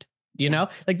you need. You Yeah. know,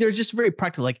 like they're just very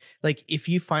practical. Like if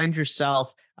you find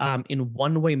yourself in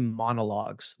one-way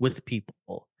monologues with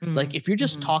people, like if you're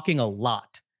just Mm-hmm. talking a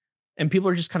lot and people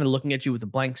are just kind of looking at you with a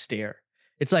blank stare,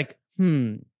 it's like,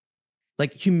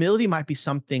 like humility might be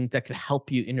something that could help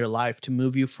you in your life to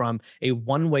move you from a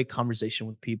one-way conversation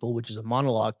with people, which is a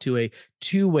monologue, to a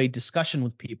two-way discussion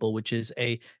with people, which is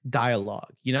a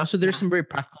dialogue. You know, so there's Yeah. some very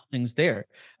practical things there.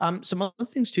 Some other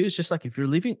things too is just like if you're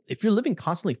living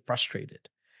constantly frustrated,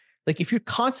 like if you're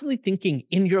constantly thinking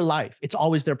in your life, it's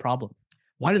always their problem.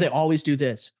 Why do they Yeah. always do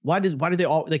this? Why do they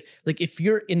all like if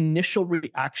your initial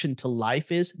reaction to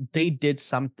life is they did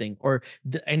something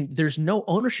and there's no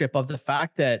ownership of the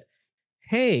fact that,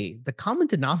 hey, the common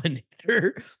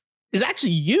denominator is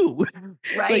actually you.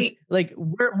 like Right. like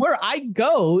where I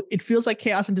go, it feels like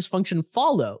chaos and dysfunction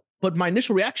follow. But my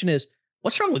initial reaction is,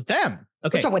 what's wrong with them?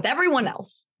 What's Okay, wrong with everyone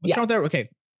else? what's Yeah. wrong with them? Okay,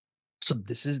 so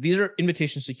these are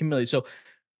invitations to humility. So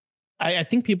I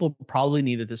think people probably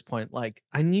need at this point, like,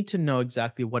 I need to know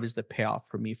exactly what is the payoff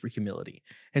for me for humility.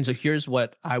 And so here's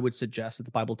what I would suggest that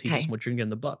the Bible teaches and Okay. what you're gonna get in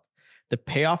the book. The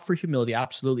payoff for humility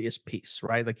absolutely is peace,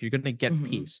 right? Like you're gonna get Hmm.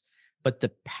 peace, but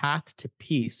the path to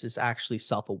peace is actually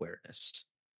self-awareness.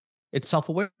 It's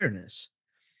self-awareness.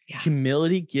 Yeah.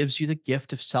 Humility gives you the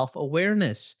gift of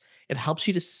self-awareness. It helps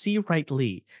you to see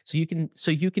rightly, so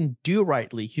you can do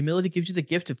rightly. Humility gives you the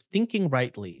gift of thinking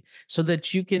rightly, so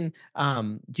that you can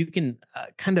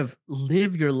kind of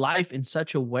live your life in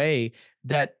such a way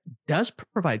that does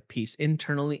provide peace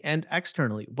internally and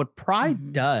externally. What pride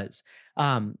Hmm. does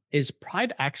is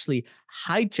pride actually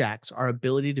hijacks our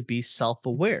ability to be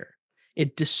self-aware.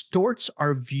 It distorts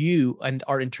our view and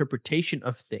our interpretation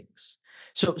of things.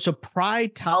 So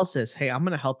pride tells us, hey, I'm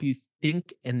going to help you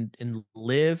think and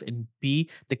live and be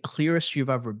the clearest you've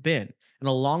ever been. And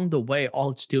along the way, all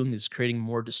it's doing is creating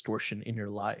more distortion in your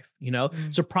life, you know?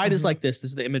 So pride is Hmm. like this.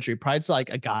 This is the imagery. Pride's like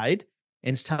a guide,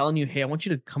 and it's telling you, hey, I want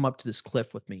you to come up to this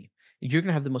cliff with me. You're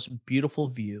gonna have the most beautiful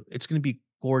view. It's gonna be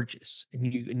gorgeous.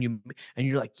 And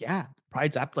you're like, yeah,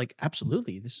 like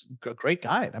absolutely. This is a great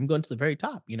guide. I'm going to the very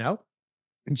top, you know?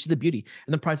 And see the beauty.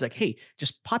 And then Pride's like, hey,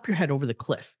 just pop your head over the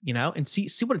cliff, you know, and see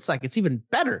what it's like. It's even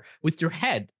better with your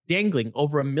head dangling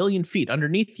over 1,000,000 feet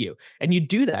underneath you. And you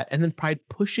do that. And then Pride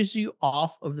pushes you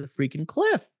off of the freaking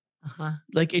cliff. Uh-huh.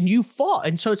 Like, and you fall.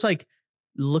 And so it's like,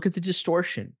 look at the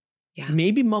distortion. Yeah.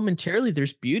 Maybe momentarily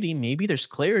there's beauty, maybe there's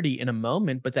clarity in a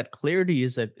moment, but that clarity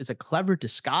is a clever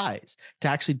disguise to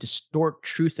actually distort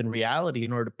truth and reality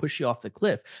in order to push you off the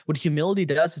cliff. What humility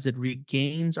does is it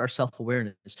regains our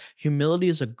self-awareness. Humility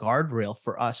is a guardrail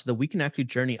for us so that we can actually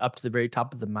journey up to the very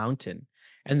top of the mountain.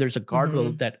 And there's a guardrail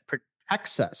Hmm. that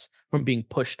protects us from being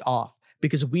pushed off,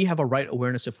 because we have a right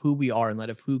awareness of who we are in light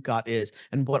of who God is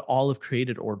and what all of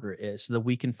created order is, so that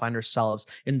we can find ourselves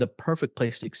in the perfect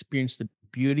place to experience the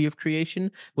beauty of creation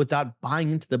without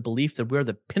buying into the belief that we're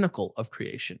the pinnacle of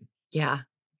creation. Yeah.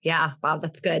 Yeah. Wow.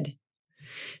 That's good.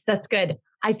 That's good.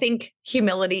 I think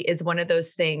humility is one of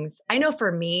those things. I know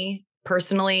for me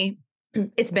personally,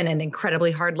 it's been an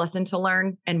incredibly hard lesson to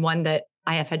learn, and one that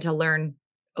I have had to learn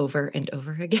over and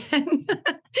over again.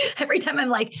 Every time I'm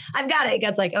like, I've got it.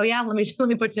 God's like, oh yeah, let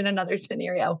me put you in another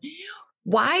scenario.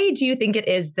 Why do you think it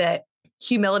is that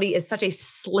humility is such a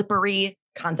slippery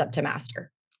concept to master?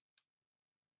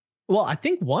 Well, I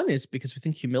think one is because we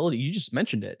think humility, you just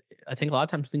mentioned it. I think a lot of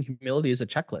times we think humility is a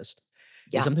checklist.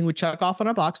 It's Yeah. something we check off on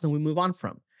our box, and then we move on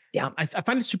from. Yeah. I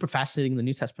find it super fascinating in the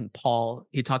New Testament. Paul,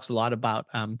 he talks a lot about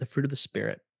the fruit of the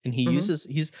Spirit. And Hmm.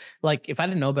 he's like, if I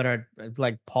didn't know better,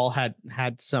 like Paul had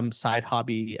some side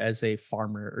hobby as a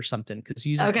farmer or something, because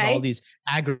he uses all Okay. these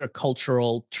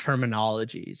agricultural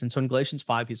terminologies. And so in Galatians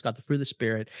 5, he's got the fruit of the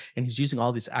Spirit, and he's using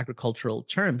all these agricultural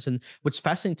terms. And what's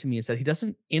fascinating to me is that he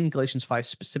doesn't, in Galatians 5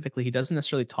 specifically, he doesn't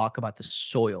necessarily talk about the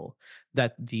soil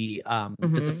that the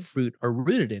Hmm. fruit are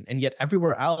rooted in. And yet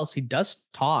everywhere else he does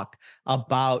talk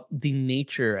about the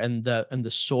nature and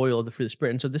the soil of the fruit of the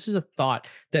Spirit. And so this is a thought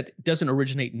that doesn't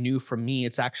originate new from me.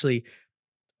 It's actually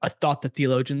a thought that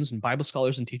theologians and Bible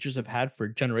scholars and teachers have had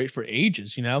for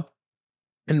ages, you know?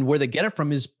 And where they get it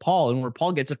from is Paul, and where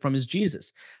Paul gets it from is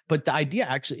Jesus. But the idea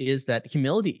actually is that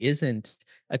humility isn't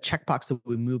a checkbox that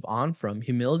we move on from.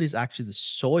 Humility is actually the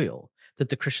soil that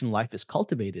the Christian life is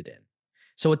cultivated in.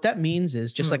 So what that means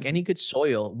is, just like Mm. any good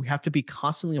soil, we have to be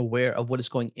constantly aware of what is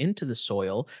going into the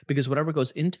soil, because whatever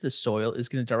goes into the soil is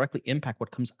going to directly impact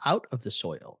what comes out of the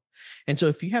soil. And so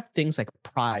if you have things like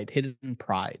pride, hidden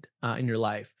pride in your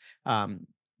life, um,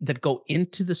 that go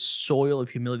into the soil of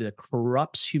humility, that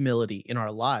corrupts humility in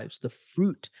our lives, the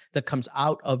fruit that comes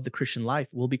out of the Christian life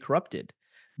will be corrupted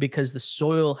because the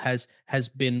soil has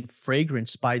been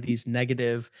fragranced by these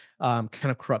negative kind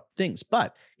of corrupt things.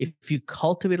 But if you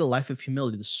cultivate a life of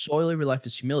humility, the soil of your life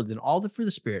is humility, then all the fruit of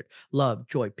the Spirit, love,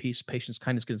 joy, peace, patience,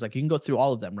 kindness, goodness, like you can go through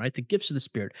all of them, right? The gifts of the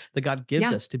Spirit that God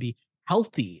gives us to be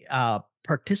healthy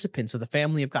participants of the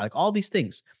family of God, like all these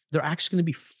things, they're actually going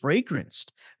to be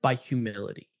fragranced by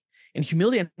humility. And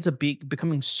humility ends up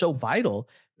becoming so vital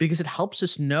because it helps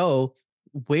us know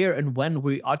where and when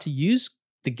we ought to use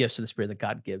the gifts of the Spirit that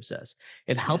God gives us.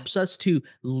 It helps us to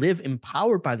live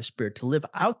empowered by the Spirit, to live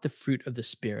out the fruit of the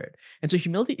Spirit. And so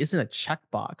humility isn't a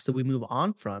checkbox that we move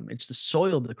on from. It's the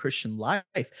soil of the Christian life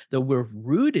that we're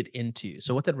rooted into.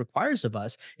 So what that requires of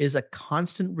us is a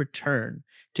constant return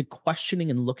to questioning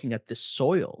and looking at this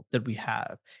soil that we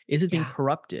have. Is it being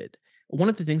corrupted? One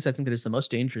of the things I think that is the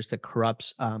most dangerous that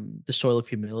corrupts the soil of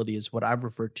humility is what I've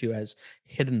referred to as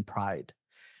hidden pride.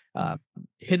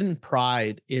 Hidden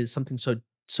pride is something so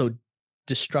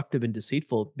destructive and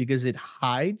deceitful because it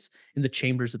hides in the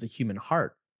chambers of the human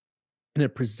heart, and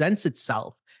it presents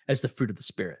itself as the fruit of the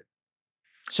Spirit.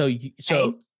 So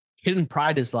hidden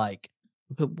pride is like,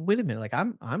 wait a minute, like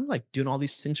I'm like doing all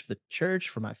these things for the church,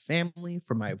 for my family,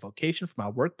 for my vocation, for my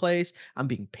workplace. I'm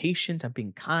being patient, I'm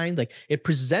being kind. Like it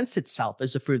presents itself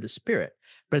as the fruit of the Spirit.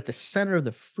 But at the center of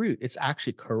the fruit, it's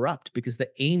actually corrupt because the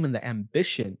aim and the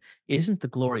ambition isn't the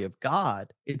glory of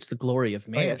God, it's the glory of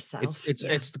man. It's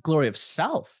the glory of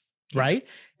self, right?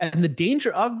 And the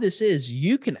danger of this is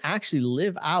you can actually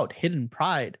live out hidden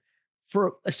pride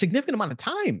for a significant amount of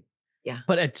time.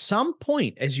 But at some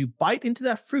point, as you bite into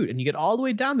that fruit and you get all the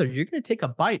way down there, you're going to take a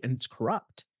bite and it's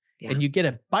corrupt. And you get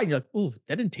a bite and you're like, ooh,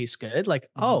 that didn't taste good. Like,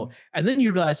 oh, and then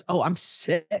you realize, oh, I'm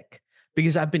sick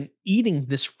because I've been eating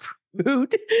this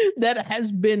fruit that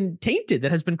has been tainted,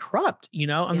 that has been corrupt,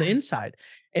 on the inside.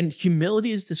 And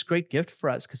humility is this great gift for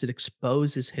us because it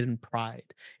exposes hidden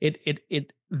pride.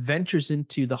 It ventures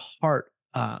into the heart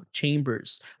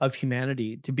chambers of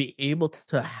humanity to be able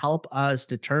to help us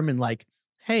determine, like,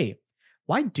 hey,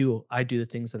 why do I do the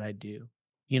things that I do?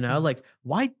 Like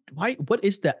why, what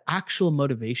is the actual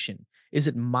motivation? Is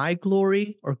it my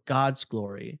glory or God's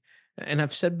glory? And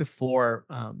I've said before,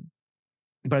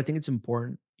 but I think it's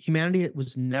important. Humanity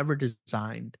was never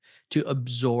designed to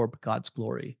absorb God's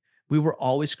glory. We were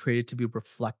always created to be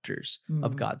reflectors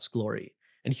of God's glory.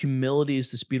 And humility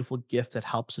is this beautiful gift that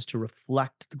helps us to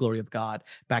reflect the glory of God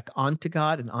back onto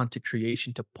God and onto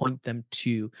creation to point them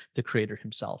to the Creator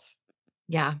himself.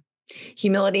 Yeah.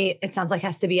 Humility, it sounds like,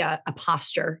 has to be a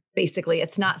posture. Basically,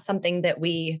 it's not something that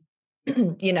we,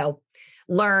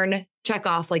 learn, check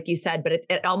off, like you said, but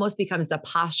it almost becomes the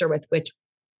posture with which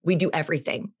we do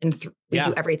everything. And we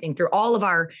do everything through all of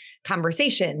our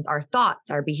conversations, our thoughts,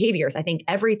 our behaviors. I think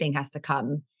everything has to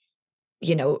come,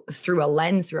 through a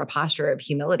lens, through a posture of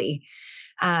humility.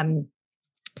 So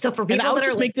for people, and I would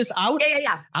just make this out.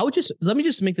 I would just, let me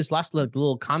just make this last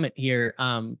little comment here.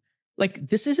 Like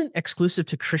this isn't exclusive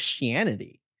to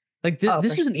Christianity. Like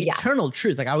this is an eternal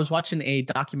truth. Like I was watching a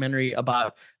documentary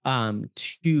about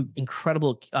two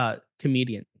incredible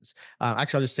comedians.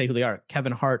 Actually, I'll just say who they are: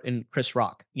 Kevin Hart and Chris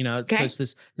Rock. So it's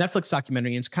this Netflix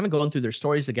documentary, and it's kind of going through their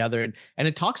stories together, and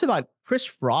it talks about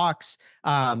Chris Rock's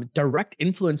direct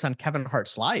influence on Kevin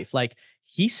Hart's life. Like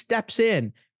he steps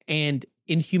in and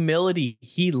in humility,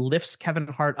 he lifts Kevin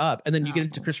Hart up. And then you get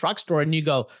into Chris Rock's story and you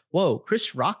go, whoa,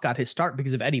 Chris Rock got his start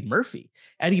because of Eddie Murphy.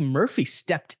 Eddie Murphy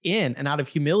stepped in and out of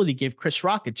humility gave Chris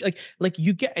Rock like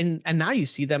you get, and now you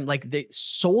see them, like they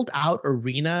sold out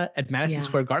arena at Madison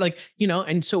Square Garden,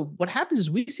 and so what happens is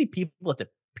we see people at the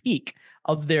peak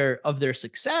of their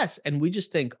success and we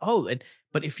just think,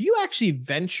 but if you actually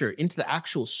venture into the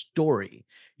actual story,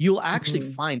 you'll actually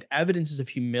find evidences of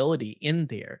humility in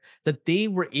there that they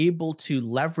were able to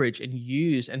leverage and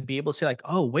use and be able to say, like,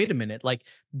 oh, wait a minute, like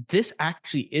this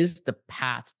actually is the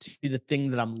path to the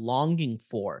thing that I'm longing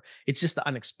for. It's just the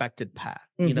unexpected path,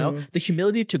 the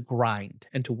humility to grind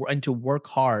and to work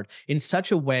hard in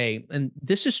such a way. And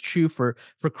this is true for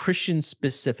Christians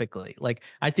specifically. Like,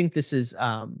 I think this is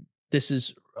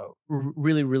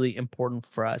really, really important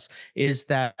for us, is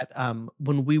that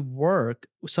when we work,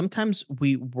 sometimes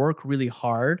we work really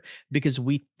hard because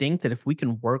we think that if we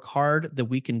can work hard, that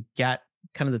we can get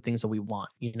kind of the things that we want.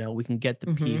 We can get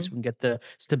the peace, we can get the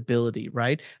stability,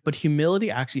 right? But humility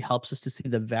actually helps us to see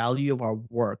the value of our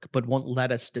work, but won't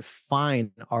let us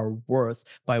define our worth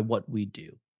by what we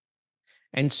do.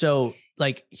 And so,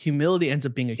 like, humility ends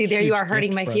up being a huge there you are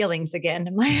hurting gift my feelings again.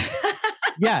 I'm like,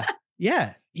 yeah.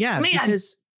 Man.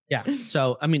 Because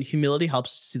so, I mean, humility helps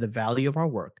us to see the value of our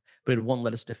work, but it won't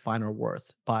let us define our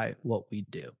worth by what we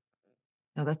do.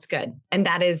 No, that's good. And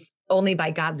that is only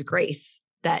by God's grace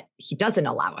that he doesn't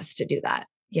allow us to do that,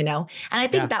 you know? And I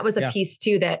think Yeah. that was a Yeah. piece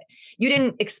too that you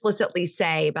didn't explicitly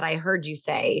say, but I heard you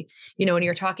say, when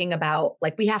you're talking about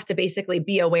like, we have to basically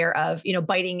be aware of,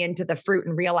 biting into the fruit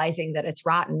and realizing that it's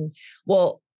rotten.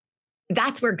 Well,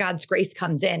 that's where God's grace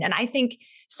comes in. And I think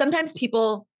sometimes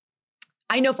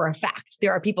I know for a fact,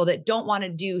 there are people that don't want to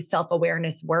do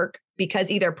self-awareness work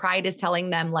because either pride is telling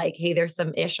them like, hey, there's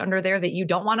some ish under there that you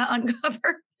don't want to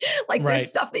uncover. Like there's Right.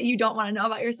 stuff that you don't want to know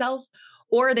about yourself,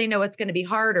 or they know it's going to be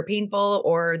hard or painful,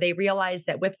 or they realize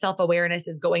that with self-awareness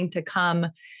is going to come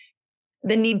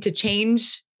the need to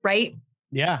change, right?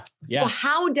 Yeah. So Yeah.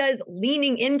 how does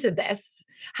leaning into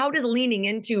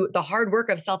the hard work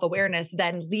of self-awareness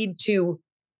then lead to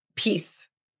peace?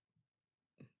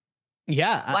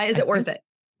 Yeah. Why is I it worth think, it?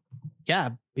 yeah,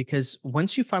 because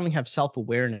once you finally have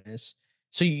self-awareness,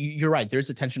 so you're right, there's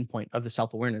a tension point of the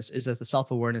self-awareness is that the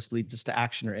self-awareness leads us to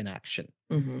action or inaction.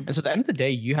 Mm-hmm. And so at the end of the day,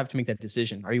 you have to make that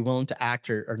decision. Are you willing to act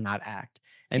or not act?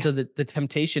 And Yeah. so the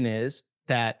temptation is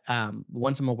that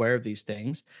once I'm aware of these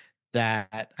things,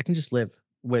 that I can just live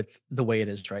with the way it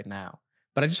is right now.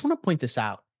 But I just want to point this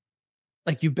out.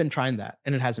 Like you've been trying that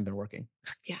and it hasn't been working.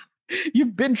 Yeah.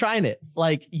 You've been trying it.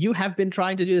 Like you have been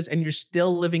trying to do this and you're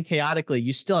still living chaotically.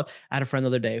 I had a friend the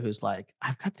other day who's like,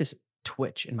 I've got this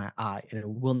twitch in my eye and it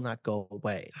will not go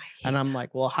away. I And hate I'm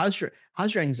like, well, how's your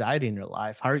anxiety in your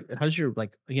life? How's your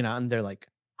like, and they're like,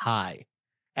 high.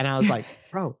 And I was like,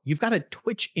 bro, you've got a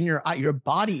twitch in your eye. Your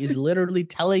body is literally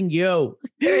telling you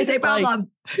There is a like problem.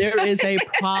 there is a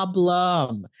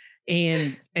problem.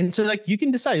 And so like you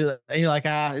can decide, and you're like,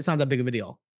 it's not that big of a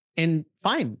deal. And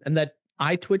fine. And that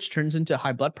eye twitch turns into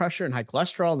high blood pressure and high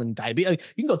cholesterol and diabetes. Like,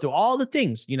 you can go through all the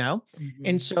things, Mm-hmm.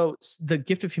 And so the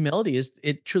gift of humility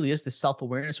it truly is the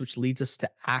self-awareness, which leads us to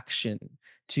action,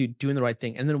 to doing the right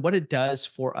thing. And then what it does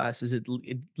for us is it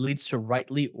leads to a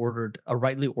rightly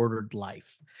ordered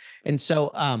life. And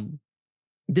so,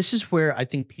 this is where I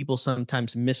think people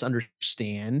sometimes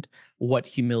misunderstand what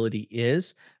humility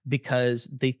is, because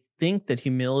they think that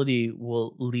humility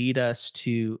will lead us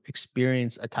to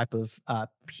experience a type of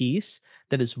peace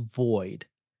that is void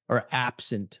or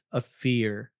absent of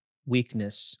fear,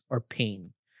 weakness, or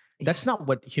pain. Yeah. That's not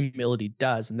what humility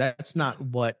does. And that's not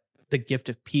what the gift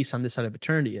of peace on this side of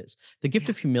eternity is. The gift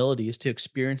Yeah. of humility is to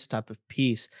experience a type of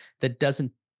peace that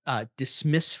doesn't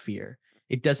dismiss fear.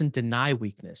 It doesn't deny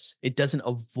weakness. It doesn't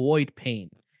avoid pain.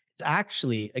 It's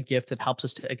actually a gift that helps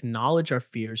us to acknowledge our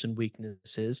fears and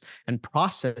weaknesses and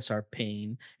process our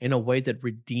pain in a way that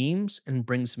redeems and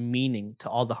brings meaning to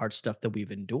all the hard stuff that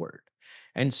we've endured.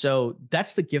 And so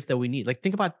that's the gift that we need. Like,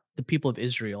 think about the people of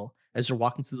Israel as they're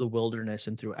walking through the wilderness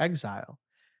and through exile.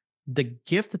 The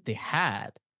gift that they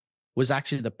had was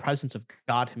actually the presence of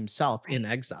God himself in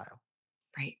exile.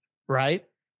 Right. Right.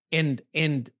 And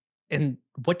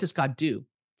what does God do?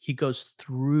 He goes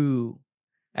through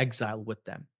exile with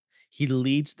them. He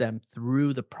leads them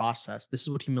through the process. This is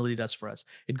what humility does for us.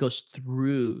 It goes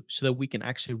through so that we can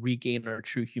actually regain our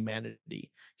true humanity.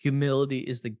 Humility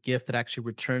is the gift that actually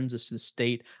returns us to the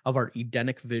state of our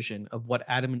Edenic vision of what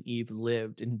Adam and Eve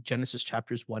lived in Genesis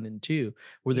chapters 1 and 2,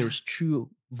 where there was true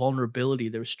vulnerability,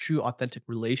 there was true authentic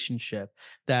relationship,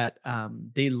 that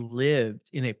they lived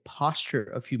in a posture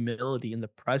of humility in the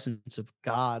presence of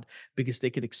God, because they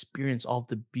could experience all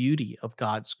the beauty of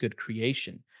God's good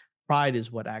creation. Pride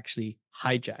is what actually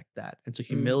hijacked that. And so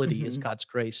humility is Mm-hmm. God's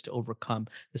grace to overcome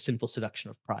the sinful seduction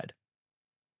of pride.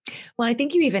 Well, I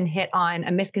think you even hit on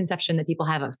a misconception that people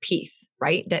have of peace,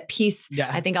 right? That peace, Yeah.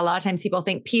 I think a lot of times people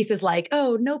think peace is like,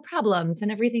 oh, no problems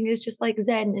and everything is just like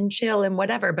Zen and chill and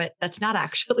whatever. But that's not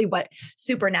actually what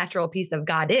supernatural peace of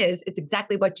God is. It's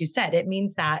exactly what you said. It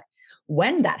means that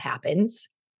when that happens,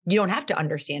 you don't have to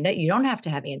understand it. You don't have to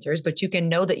have answers, but you can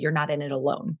know that you're not in it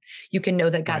alone. You can know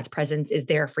that God's presence is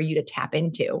there for you to tap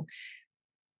into,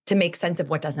 to make sense of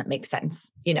what doesn't make sense,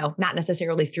 not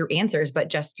necessarily through answers, but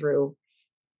just through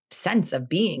sense of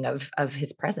being of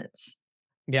his presence.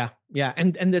 Yeah, yeah,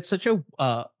 and that's such a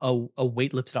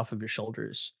weight lifted off of your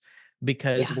shoulders,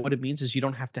 because what it means is you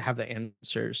don't have to have the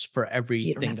answers for You don't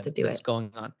everything have to do that's it.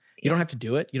 going on. You Yeah. don't have to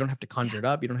do it. You don't have to conjure it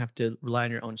up. You don't have to rely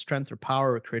on your own strength or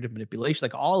power or creative manipulation,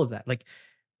 like all of that. Like,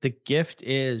 the gift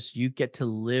is you get to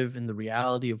live in the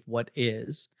reality of what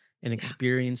is and Yeah.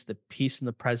 experience the peace and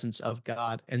the presence of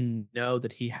God, and know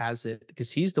that he has it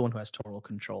because he's the one who has total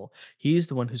control. He's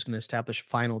the one who's going to establish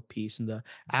final peace in the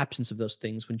absence of those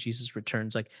things when Jesus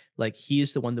returns. Like he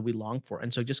is the one that we long for.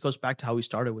 And so it just goes back to how we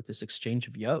started with this exchange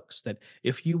of yokes, that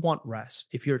if you want rest,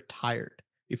 if you're tired,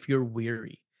 if you're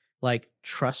weary, like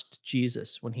trust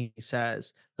Jesus when he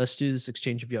says, let's do this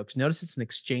exchange of yokes. Notice it's an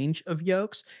exchange of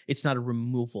yokes. It's not a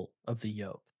removal of the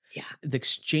yoke. Yeah. The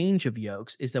exchange of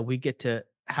yokes is that we get to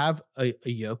have a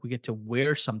yoke. We get to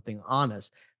wear something on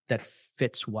us that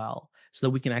fits well so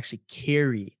that we can actually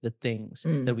carry the things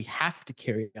that we have to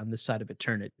carry on this side of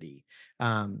eternity.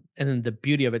 And then the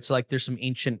beauty of it, so like there's some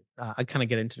ancient, I kind of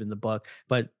get into it in the book,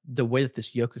 but the way that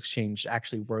this yoke exchange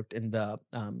actually worked in the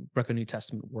Greco-New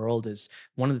Testament world is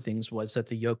one of the things was that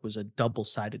the yoke was a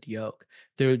double-sided yoke.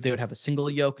 They would have a single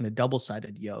yoke and a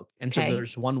double-sided yoke. And so Okay.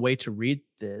 there's one way to read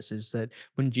this is that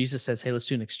when Jesus says, hey, let's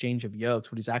do an exchange of yokes,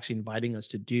 what he's actually inviting us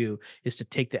to do is to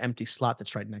take the empty slot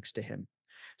that's right next to him,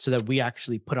 so that we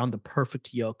actually put on the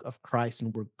perfect yoke of Christ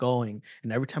and we're going.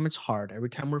 And every time it's hard, every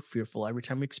time we're fearful, every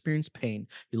time we experience pain,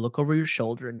 you look over your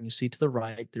shoulder and you see to the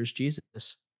right, there's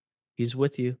Jesus. He's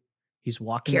with you. He's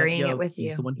walking that Carrying it yoke. with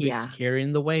He's you. the one who's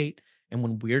carrying the weight. And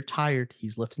when we're tired,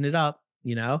 he's lifting it up,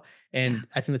 you know? And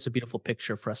I think that's a beautiful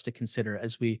picture for us to consider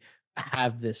as we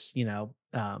have this,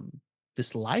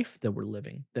 this life that we're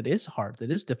living that is hard, that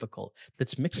is difficult,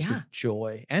 that's mixed with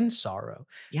joy and sorrow.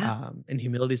 And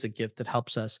humility is a gift that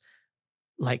helps us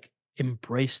like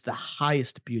embrace the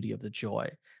highest beauty of the joy,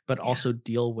 but also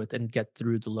deal with and get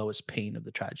through the lowest pain of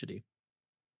the tragedy.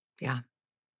 Yeah.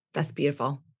 That's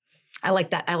beautiful. I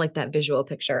like that. I like that visual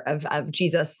picture of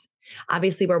Jesus.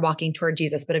 Obviously we're walking toward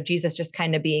Jesus, but of Jesus just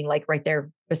kind of being like right there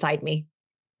beside me,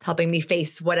 helping me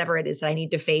face whatever it is that I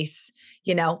need to face.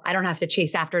 I don't have to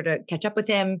chase after to catch up with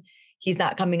him. He's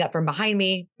not coming up from behind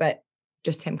me, but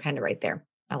just him kind of right there.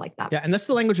 I like that. Yeah. And that's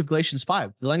the language of Galatians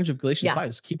 5. The language of Galatians 5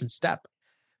 is keep in step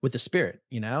with the Spirit,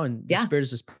 and the Spirit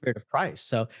is the Spirit of Christ.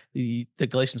 So the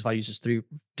Galatians 5 uses 3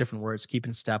 different words: keep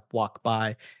in step, walk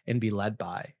by, and be led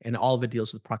by. And all of it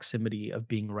deals with proximity of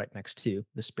being right next to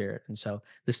the Spirit. And so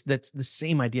that's the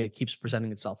same idea. It keeps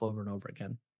presenting itself over and over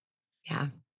again. Yeah.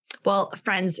 Well,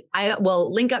 friends, I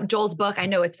will link up Joel's book. I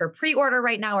know it's for pre-order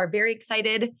right now. We're very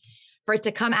excited for it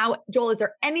to come out. Joel, is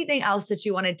there anything else that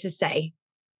you wanted to say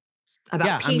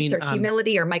about peace or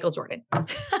humility or Michael Jordan?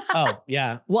 Oh,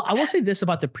 yeah. Well, I will say this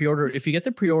about the pre-order. If you get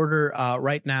the pre-order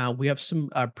right now, we have some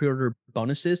pre-order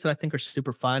bonuses that I think are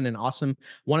super fun and awesome.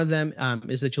 One of them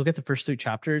is that you'll get the first 3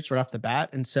 chapters right off the bat.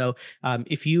 And so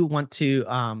if you want to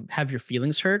have your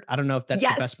feelings hurt, I don't know if that's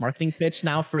the best marketing pitch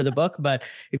now for the book, but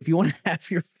if you want to have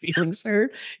your feelings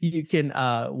hurt, you can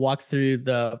walk through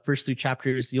the first 3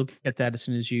 chapters. You'll get that as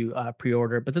soon as you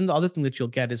pre-order. But then the other thing that you'll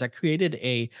get is I created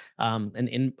a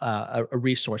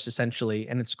resource essentially,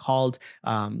 and it's called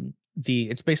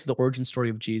it's basically the origin story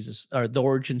of Jesus, or the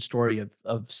origin story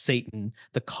of Satan,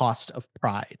 the cost of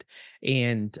pride.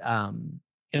 And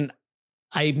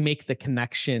I make the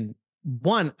connection.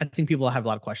 One, I think people have a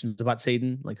lot of questions about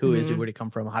Satan, like who is he, where did he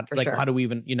come from, how do we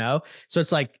even, so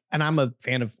it's like, and I'm a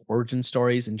fan of origin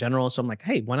stories in general. So I'm like,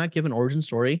 hey, why not give an origin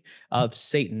story of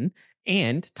Satan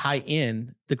and tie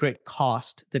in the great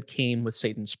cost that came with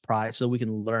Satan's pride so we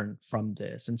can learn from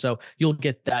this. And so you'll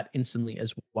get that instantly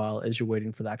as well as you're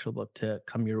waiting for the actual book to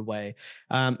come your way.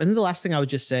 And then the last thing I would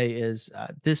just say is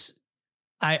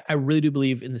I really do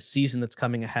believe in the season that's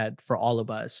coming ahead for all of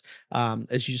us.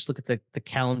 As you just look at the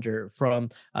calendar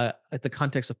from at the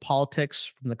context of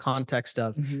politics, from the context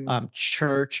of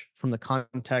church, from the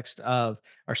context of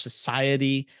our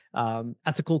society,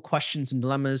 ethical questions and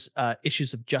dilemmas,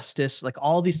 issues of justice, like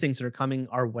all these things that are coming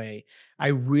our way. I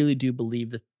really do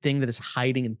believe the thing that is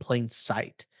hiding in plain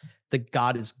sight that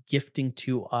God is gifting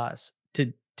to us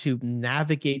to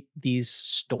navigate these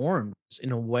storms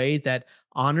in a way that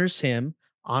honors him,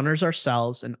 honors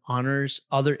ourselves, and honors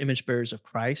other image bearers of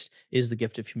Christ is the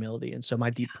gift of humility. And so my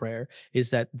deep prayer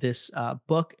is that this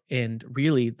book, and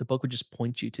really the book, would just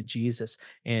point you to Jesus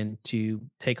and to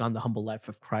take on the humble life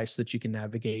of Christ so that you can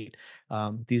navigate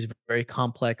these very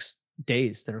complex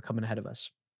days that are coming ahead of us.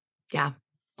 Yeah.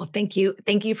 Well, thank you.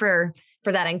 Thank you for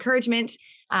that encouragement.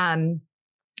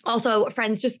 Also,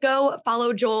 friends, just go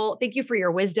follow Joel. Thank you for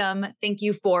your wisdom. Thank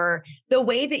you for the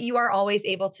way that you are always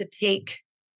able to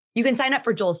you can sign up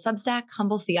for Joel's Substack,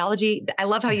 Humble Theology. I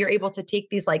love how you're able to take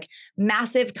these like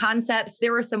massive concepts.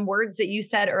 There were some words that you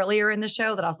said earlier in the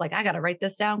show that I was like, I got to write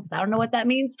this down because I don't know what that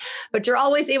means, but you're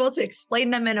always able to explain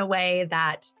them in a way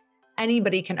that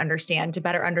anybody can understand, to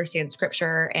better understand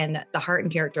scripture and the heart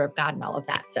and character of God and all of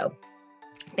that. So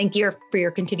thank you for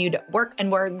your continued work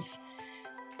and words.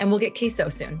 And we'll get queso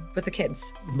soon with the kids.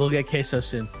 We'll get queso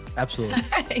soon. Absolutely.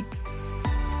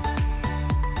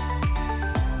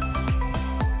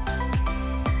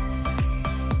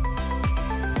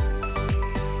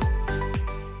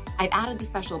 I've added the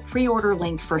special pre-order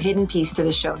link for Hidden Peace to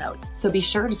the show notes, so be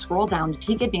sure to scroll down to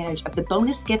take advantage of the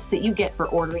bonus gifts that you get for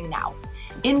ordering now.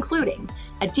 including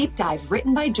a deep dive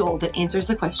written by Joel that answers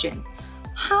the question,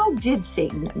 how did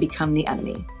Satan become the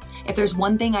enemy? If there's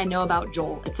one thing I know about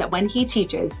Joel, it's that when he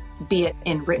teaches, be it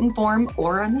in written form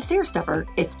or on the Stair Stuffer,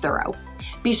 it's thorough.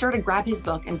 Be sure to grab his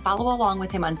book and follow along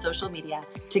with him on social media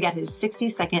to get his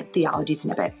 60-second theology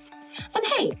snippets. And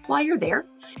hey, while you're there,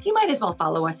 you might as well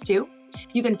follow us too.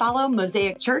 You can follow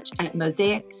Mosaic Church at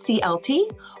Mosaic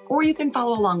CLT, or you can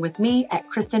follow along with me at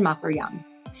Kristen Mockler Young.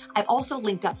 I've also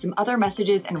linked up some other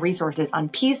messages and resources on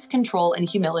peace, control, and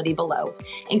humility below,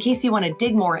 in case you want to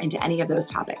dig more into any of those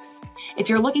topics. If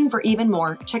you're looking for even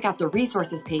more, check out the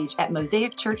resources page at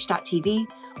mosaicchurch.tv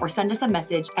or send us a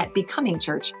message at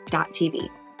becomingchurch.tv.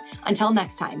 Until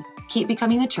next time, keep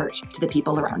becoming the church to the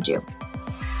people around you.